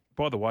say,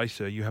 by the way,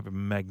 sir, you have a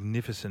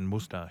magnificent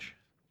moustache?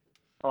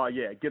 Oh,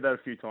 yeah, get that a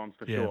few times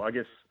for Yeah. sure. I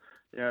guess,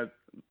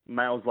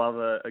 males love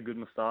a good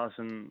moustache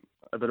and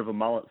a bit of a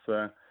mullet,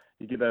 so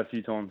you get that a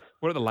few times.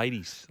 What are the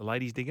ladies? The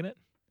ladies digging it?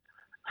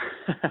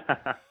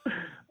 I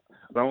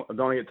don't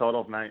want to get told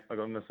off, mate. I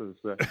got missus.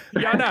 So.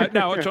 Yeah, no,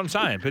 that's what I'm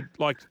saying. But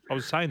like I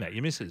was saying that,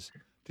 your missus,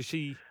 does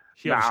she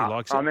obviously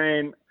likes it? I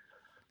mean,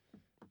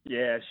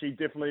 yeah, she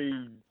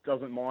definitely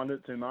doesn't mind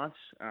it too much.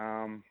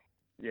 I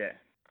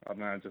don't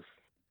know, just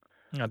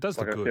No, it does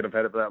like look I good. said, I've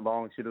had it for that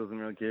long. She doesn't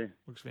really care.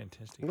 Looks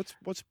fantastic.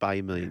 What's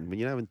bay mean?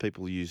 When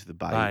people use the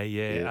bay. Bay,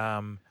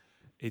 yeah.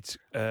 It's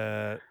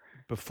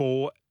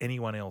before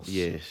anyone else.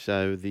 Yeah,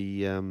 so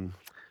the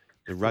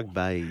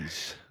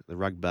rugbays,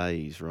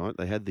 right?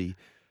 They had the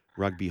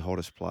rugby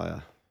hottest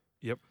player.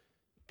 Yep.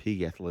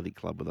 Pig Athletic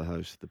Club were the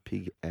host. The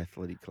Pig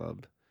Athletic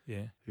Club.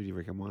 Yeah. Who do you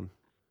reckon won?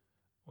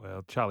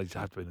 Well, Charlie's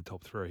have to be in the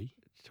top three.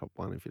 Top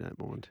one, if you don't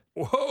mind.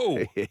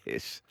 Whoa,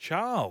 Yes.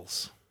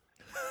 Charles.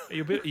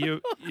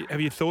 Have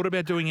you thought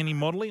about doing any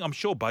modelling? I'm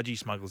sure Budgie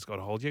Smuggler's got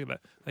a hold. Yeah,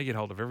 they get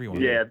hold of everyone.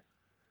 Yeah,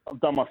 I've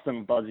done my stint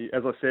with Budgie.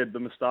 As I said, the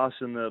moustache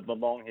and the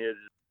long hair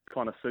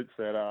kind of suits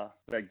that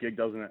gig,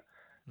 doesn't it?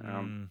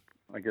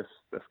 I guess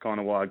that's kind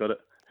of why I got it.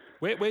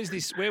 Where was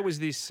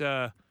this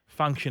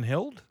function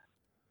held?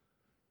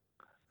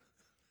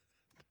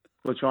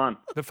 Which one?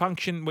 The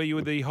function where you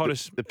were the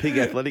hottest. The Pig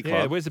Athletic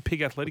Yeah, Club. where's the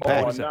Pig Athletic Club?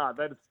 Oh, What is that?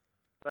 no,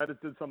 they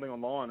just did something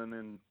online, and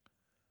then,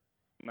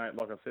 mate,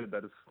 like I said, they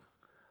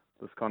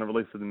just kind of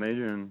released it to the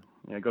media, and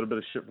got a bit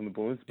of shit from the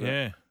boys. But,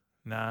 Yeah.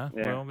 Nah.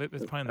 yeah, Well,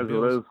 let's pay the as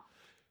bills.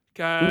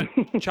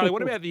 it is. Charlie,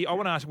 what about I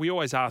want to ask. We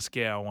always ask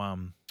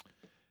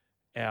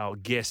our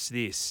guests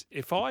this.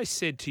 If I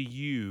said to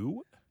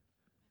you,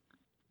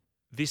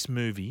 this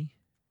movie,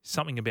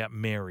 something about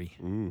Mary.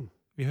 Mm. Have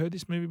you heard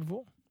this movie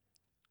before?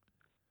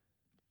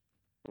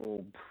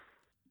 Well,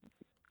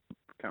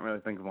 can't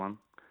really think of one.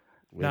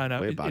 No.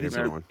 We're It bugging is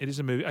Brian. it is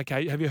a movie.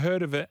 Okay. Have you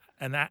heard of an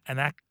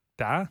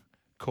actor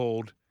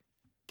called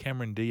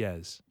Cameron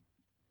Diaz?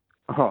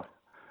 Oh,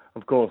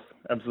 of course,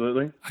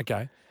 absolutely.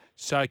 Okay.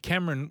 So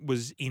Cameron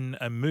was in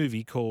a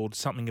movie called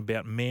Something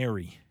About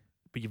Mary,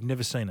 but you've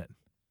never seen it.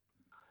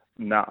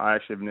 No, I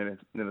actually have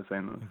never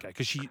seen that. Okay,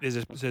 because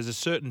there's a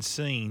certain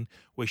scene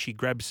where she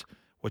grabs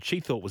what she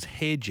thought was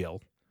hair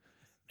gel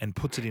and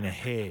puts it in her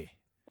hair,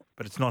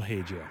 but it's not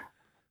hair gel.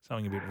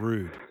 Something a bit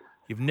rude.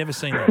 You've never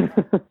seen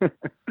that.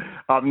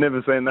 I've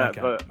never seen that.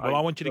 Okay. But Well,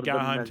 I want you to got a go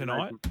bit of home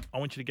tonight. imagination. I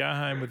want you to go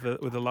home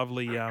with a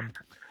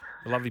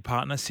lovely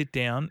partner. Sit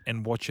down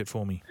and watch it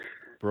for me.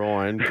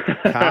 Brian,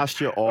 cast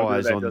your I'll do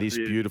eyes that on just this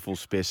for you. beautiful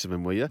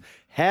specimen, will you?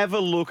 Have a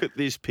look at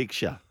this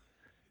picture.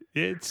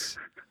 It's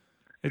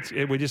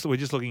we're just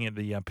looking at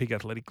the Pig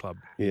Athletic Club.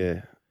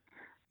 Yeah.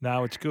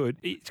 No, it's good.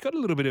 It's got a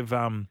little bit of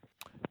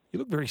you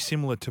look very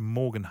similar to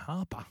Morgan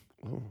Harper.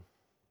 Oh.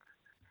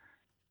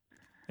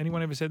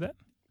 Anyone ever said that?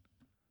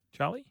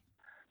 Charlie?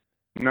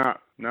 No,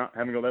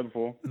 haven't got that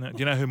before. No. Do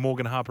you know who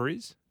Morgan Harper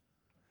is?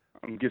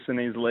 I'm guessing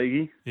he's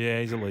leaguey.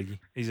 Yeah, he's a leaguey.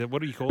 He's a,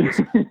 what do you call us?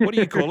 What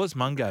do you call us?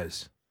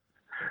 Mungos.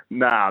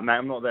 Nah, mate,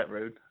 I'm not that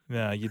rude.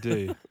 No, you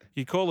do.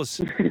 You call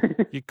us.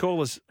 You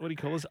call us. What do you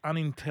call us?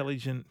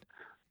 Unintelligent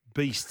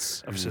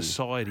beasts of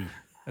society.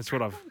 That's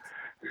what I've.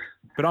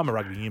 But I'm a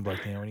rugby union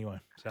bloke now, anyway.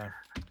 So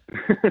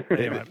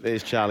anyway,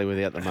 There's Charlie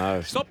without the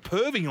mo. stop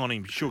perving on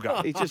him,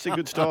 sugar. He's just a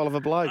good style of a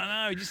bloke.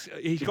 I know.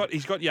 He's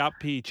got you up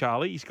here,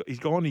 Charlie. He's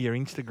gone to your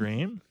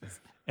Instagram,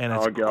 and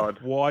it's Oh, God.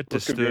 quite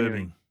What's disturbing.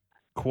 convenient?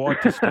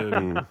 Quite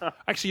disturbing.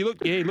 Actually,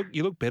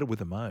 you look better with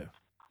a mo.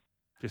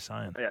 Just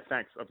saying. Yeah,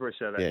 thanks. I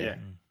appreciate that. Yeah.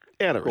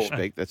 Yeah. Out of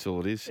respect, that's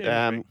all it is.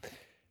 Yeah,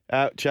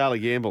 Charlie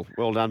Gamble,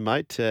 well done,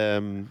 mate.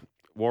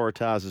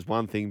 Waratahs is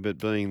one thing, but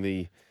being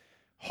the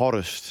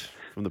hottest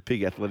from the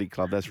Pig Athletic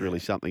Club, that's really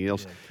something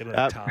else. Get on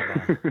that tar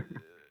bar.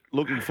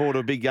 Looking forward to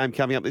a big game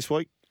coming up this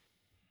week?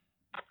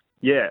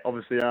 Yeah,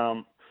 obviously,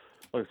 like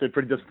I said,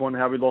 pretty disappointed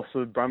how we lost to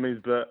the Brumbies,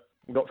 but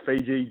we got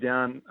Fiji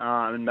down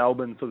in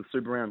Melbourne for the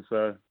Super Round,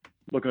 so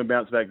looking to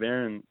bounce back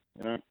there and,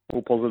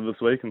 all positive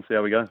this week and see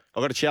how we go.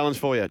 I've got a challenge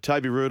for you.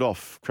 Toby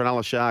Rudolph,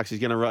 Cronulla Sharks, he's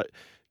going to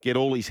get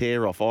all his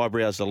hair off,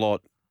 eyebrows a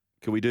lot.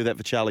 Can we do that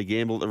for Charlie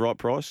Gamble at the right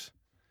price?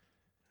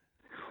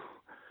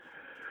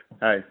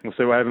 Hey, we'll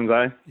see what happens,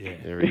 eh? Yeah.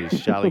 There he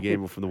is, Charlie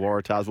Gamble from the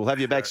Waratahs. We'll have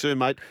you back soon,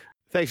 mate.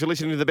 Thanks for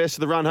listening to the best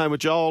of the run home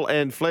with Joel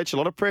and Fletch. A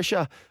lot of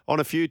pressure on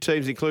a few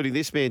teams, including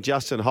this man,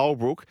 Justin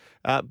Holbrook.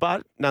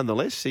 But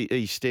nonetheless,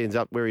 he stands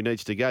up where he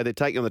needs to go. They're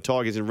taking on the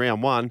Tigers in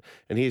round one.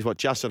 And here's what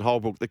Justin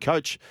Holbrook, the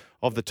coach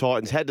of the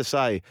Titans, had to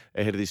say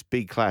ahead of this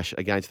big clash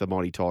against the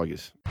mighty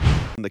Tigers.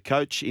 And the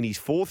coach in his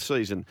fourth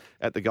season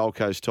at the Gold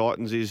Coast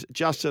Titans is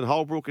Justin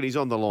Holbrook, and he's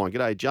on the line.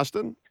 G'day,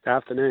 Justin.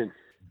 Afternoon.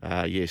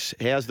 Yes.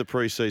 How's the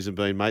pre-season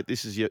been, mate?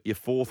 This is your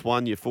fourth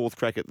one, your fourth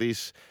crack at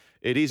this.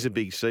 It is a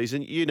big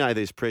season. You know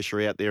there's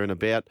pressure out there and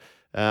about.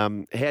 How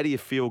do you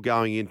feel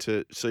going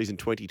into season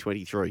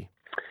 2023?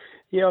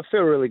 Yeah, I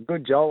feel really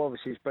good, Joel.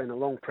 Obviously, it's been a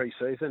long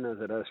pre-season, as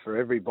it is for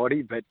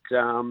everybody. But,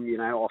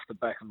 off the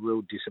back of a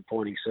real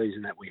disappointing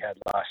season that we had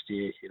last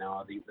year,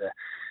 I think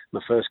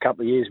the first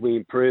couple of years we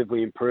improved,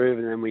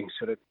 and then we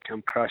sort of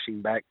come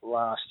crashing back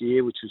last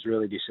year, which was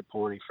really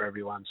disappointing for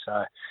everyone.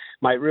 So,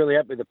 mate, really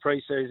happy with the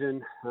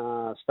pre-season.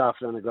 Staff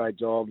have done a great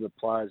job. The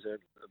players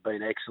have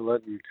been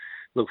excellent, and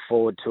look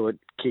forward to it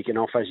kicking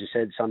off, as you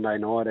said, Sunday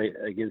night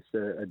against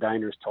a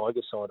dangerous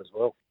Tiger side as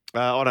well.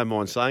 I don't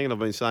mind saying it. I've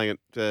been saying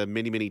it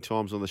many, many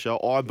times on the show.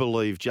 I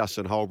believe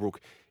Justin Holbrook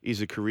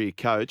is a career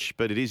coach,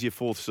 but it is your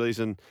fourth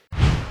season.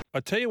 I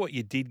tell you what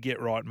you did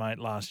get right, mate,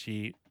 last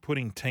year,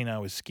 putting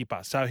Tino as skipper.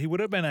 So he would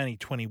have been only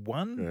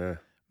 21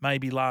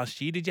 maybe last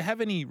year. Did you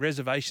have any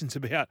reservations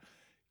about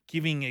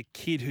giving a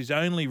kid who's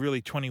only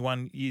really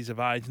 21 years of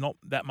age, not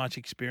that much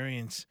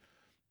experience,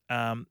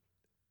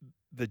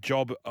 the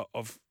job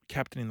of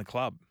captaining the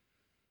club?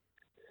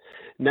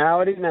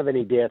 No, I didn't have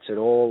any doubts at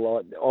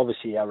all.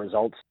 Obviously, our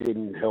results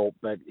didn't help,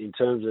 but in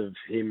terms of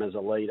him as a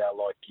leader,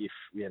 if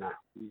you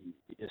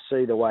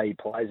see the way he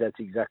plays, that's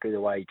exactly the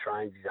way he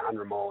trains. He's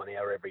 100 mile an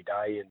hour every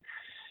day,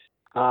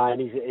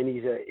 and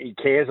he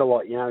cares a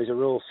lot. He's a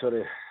real sort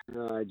of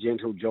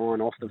gentle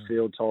giant off the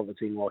field type of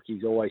thing. Like,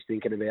 he's always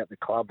thinking about the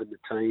club and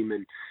the team,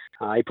 and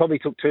he probably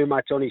took too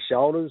much on his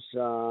shoulders.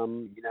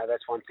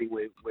 That's one thing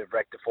we've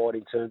rectified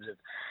in terms of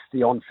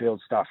the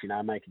on-field stuff.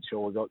 Making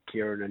sure we've got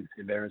Kieran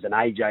and Behrens and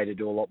AJ to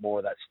do a lot more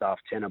of that stuff.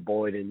 Tanner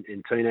Boyd and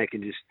Tina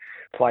can just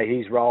play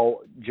his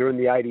role during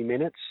the 80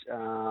 minutes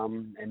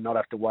and not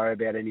have to worry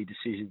about any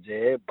decisions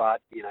there.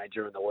 But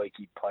during the week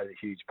he plays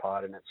a huge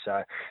part in it.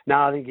 So no,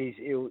 I think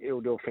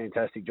he'll do a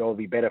fantastic job. He'll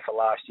be better for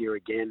last year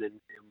again, and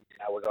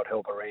we've got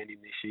help around him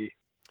this year.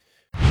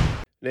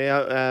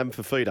 Now,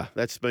 Fifita,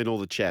 that's been all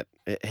the chat.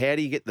 How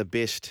do you get the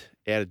best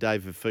out of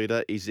Dave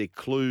Fifita? Is there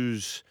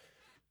clues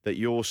that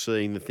you're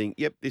seeing that think,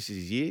 yep, this is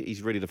his year,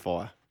 he's ready to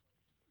fire?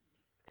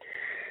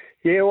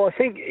 Yeah, well, I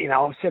think,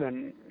 I've said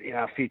it,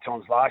 a few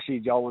times last year,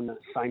 Joel, and the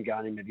same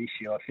going into this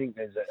year. I think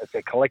it's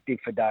a collective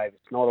for Dave.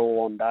 It's not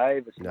all on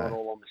Dave. It's not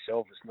all on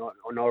myself. It's not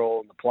all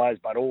on the players,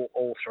 but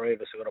all three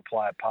of us have got to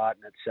play a part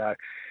in it. So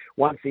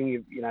one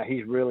thing,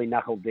 he's really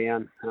knuckled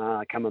down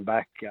coming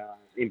back,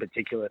 in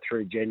particular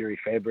through January,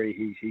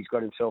 February. He's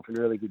got himself in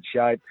really good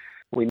shape.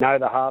 We know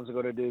the halves have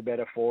got to do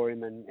better for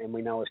him, and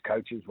we know as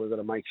coaches we've got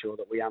to make sure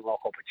that we unlock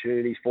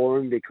opportunities for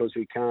him, because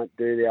we can't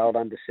do the old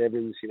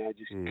under-sevens,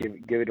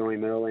 give it to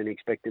him early and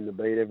expect him to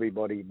beat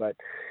everybody. But,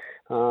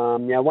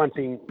 one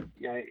thing,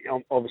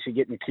 obviously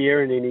getting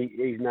Kieran in,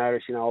 he's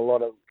noticed, a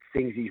lot of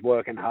things he's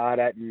working hard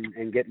at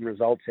and getting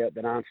results out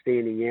that aren't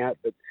standing out.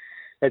 But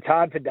it's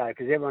hard for Dave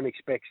because everyone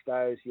expects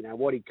those,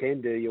 what he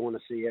can do, you want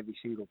to see every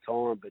single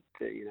time. But,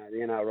 the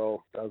NRL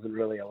doesn't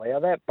really allow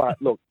that.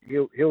 But, look,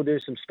 he'll do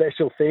some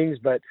special things,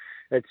 but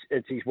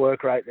it's his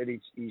work rate that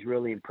he's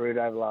really improved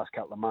over the last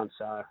couple of months.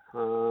 So,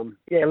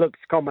 look,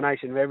 it's a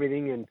combination of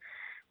everything, and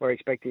we're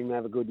expecting him to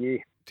have a good year.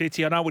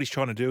 Titsy, I know what he's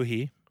trying to do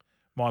here,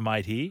 my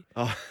mate here.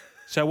 Oh.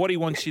 So what he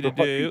wants you to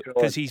do,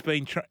 because he's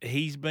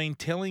been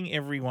telling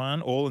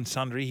everyone, all and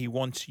sundry, he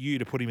wants you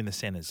to put him in the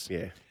centres.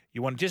 Yeah.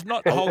 You want just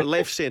not the whole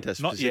left centre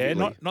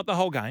specifically. not the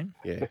whole game.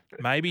 Yeah.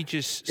 Maybe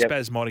just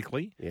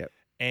spasmodically. Yeah.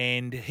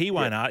 And he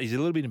won't. He's a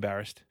little bit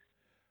embarrassed,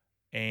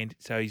 and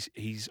so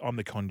he's on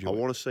the conduit. I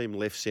want to see him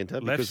left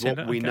centre Left because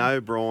centre, what we okay. know,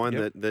 Brian,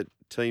 Yep. that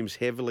teams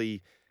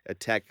heavily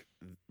attack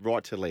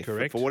right to left.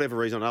 Correct. For whatever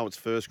reason, I know it's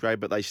first grade,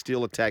 but they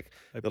still attack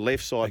the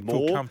left side They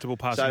feel more. comfortable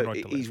passing so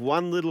right to left. he's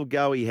one little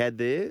go he had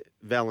there.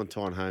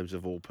 Valentine Holmes,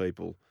 of all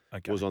people,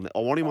 was on. I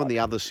want him on the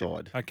other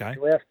side. Okay.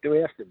 Do we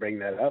have to bring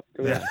that up?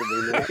 Do we have to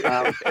bring that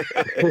up?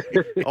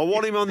 I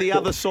want him on the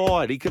other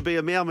side. He could be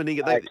a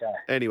Malmaninga. Okay.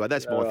 Anyway,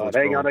 that's my All thoughts.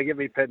 right, hang on, Brian. I'll get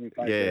me pen and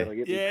paper. Yeah. I'll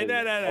get me Yeah, pen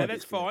and no, paper.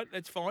 that's fine.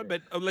 That's fine.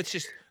 But let's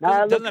just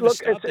No, doesn't have a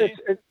start there.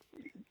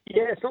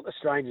 it's not the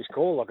strangest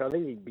call. Like, I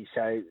think he's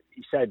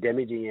so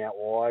damaging out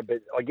wide.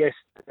 But I guess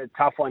the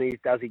tough one is,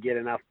 does he get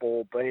enough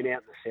ball being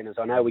out in the centres?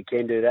 I know we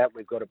can do that.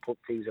 We've got to put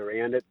things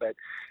around it. But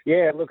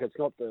yeah, look, it's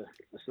not the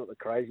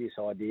craziest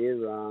idea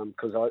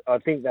because I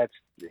think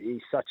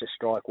he's such a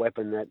strike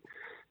weapon that.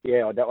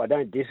 Yeah, I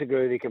don't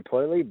disagree with you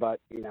completely, but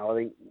I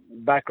think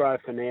back row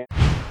for now.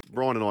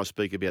 Brian and I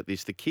speak about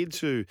this. The kids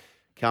who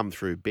come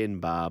through, Ben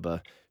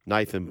Barber,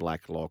 Nathan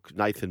Blacklock,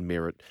 Nathan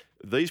Merritt,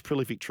 these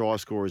prolific try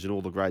scorers in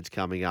all the grades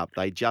coming up,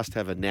 they just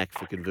have a knack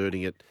for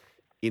converting it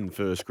in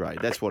first grade.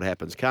 That's what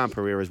happens. Khan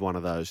Pereira is one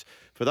of those.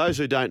 For those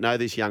who don't know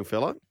this young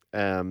fella,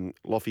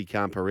 Lofi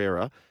Khan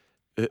Pereira,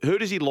 who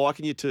does he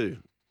liken you to,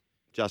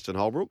 Justin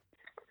Holbrook?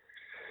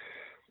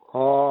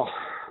 Oh,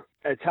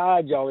 it's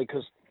hard, Jolly,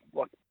 because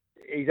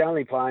he's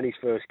only playing his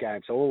first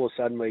game, so all of a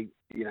sudden I'd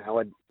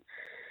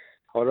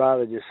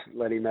rather just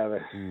let him have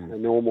a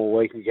normal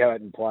week and go out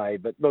and play.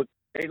 But look,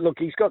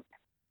 he's got,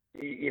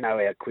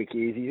 how quick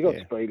he is. He's got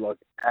speed like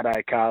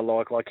Addo-Carr,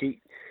 like he,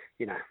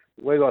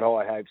 we've got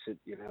high hopes that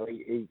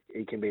he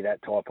can be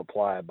that type of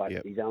player, but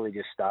he's only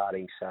just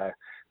starting. So,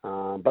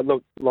 but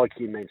look, like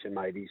you mentioned,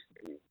 mate,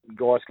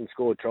 guys can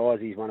score tries.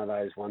 He's one of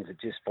those ones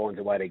that just finds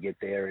a way to get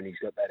there, and he's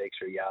got that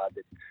extra yard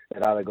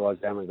that other guys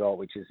haven't got,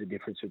 which is the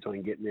difference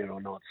between getting there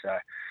or not. So,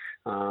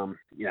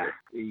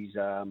 he's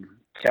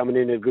coming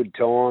in at a good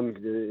time.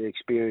 The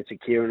experience of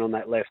Kieran on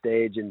that left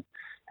edge and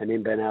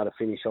him being able to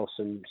finish off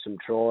some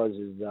tries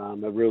is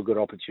a real good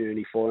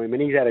opportunity for him.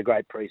 And he's had a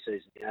great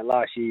pre-season.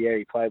 Last year,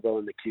 he played well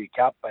in the Q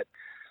Cup, but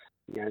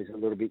he's a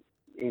little bit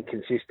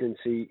inconsistent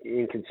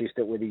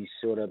with his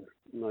sort of,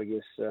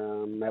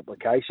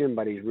 application.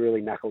 But he's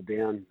really knuckled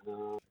down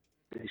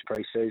his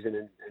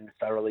pre-season and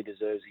thoroughly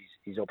deserves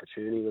his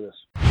opportunity with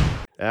us.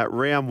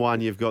 Round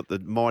one, you've got the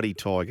mighty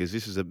Tigers.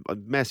 This is a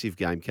massive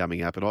game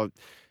coming up, and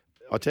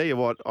I tell you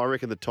what, I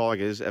reckon the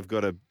Tigers have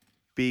got a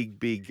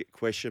big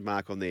question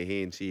mark on their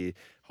hands here.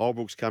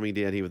 Holbrook's coming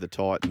down here with the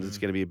Titans. It's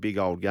going to be a big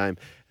old game.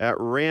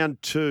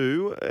 Round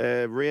two.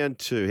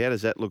 How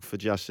does that look for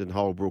Justin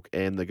Holbrook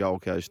and the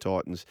Gold Coast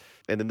Titans?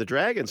 And then the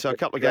Dragons. So a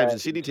couple of games in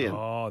Sydney Town.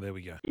 Oh, there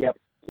we go. Yep.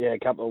 Yeah, a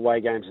couple of away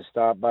games to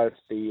start. Both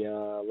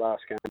the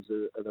last games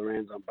of the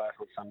rounds on both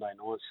on Sunday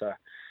night. So a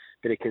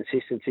bit of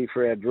consistency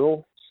for our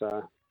draw.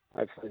 So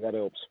hopefully that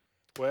helps.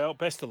 Well,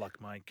 best of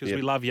luck, mate, because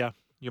we love you.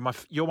 You're my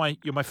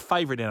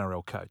favourite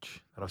NRL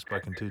coach that I've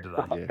spoken to today.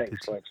 Oh,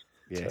 thanks, Fletch.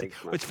 Yeah.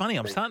 Thanks, mate. It's funny.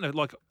 I'm starting to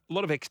like a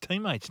lot of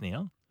ex-teammates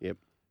now. Yep.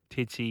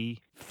 Titsy,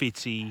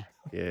 Fitzy.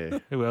 Yeah.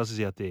 Who else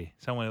is out there?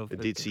 Someone else.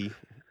 Ditzy.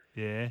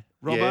 Yeah.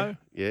 Robbo.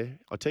 Yeah.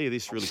 I'll tell you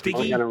this really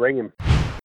Sticky. I'm going to ring him.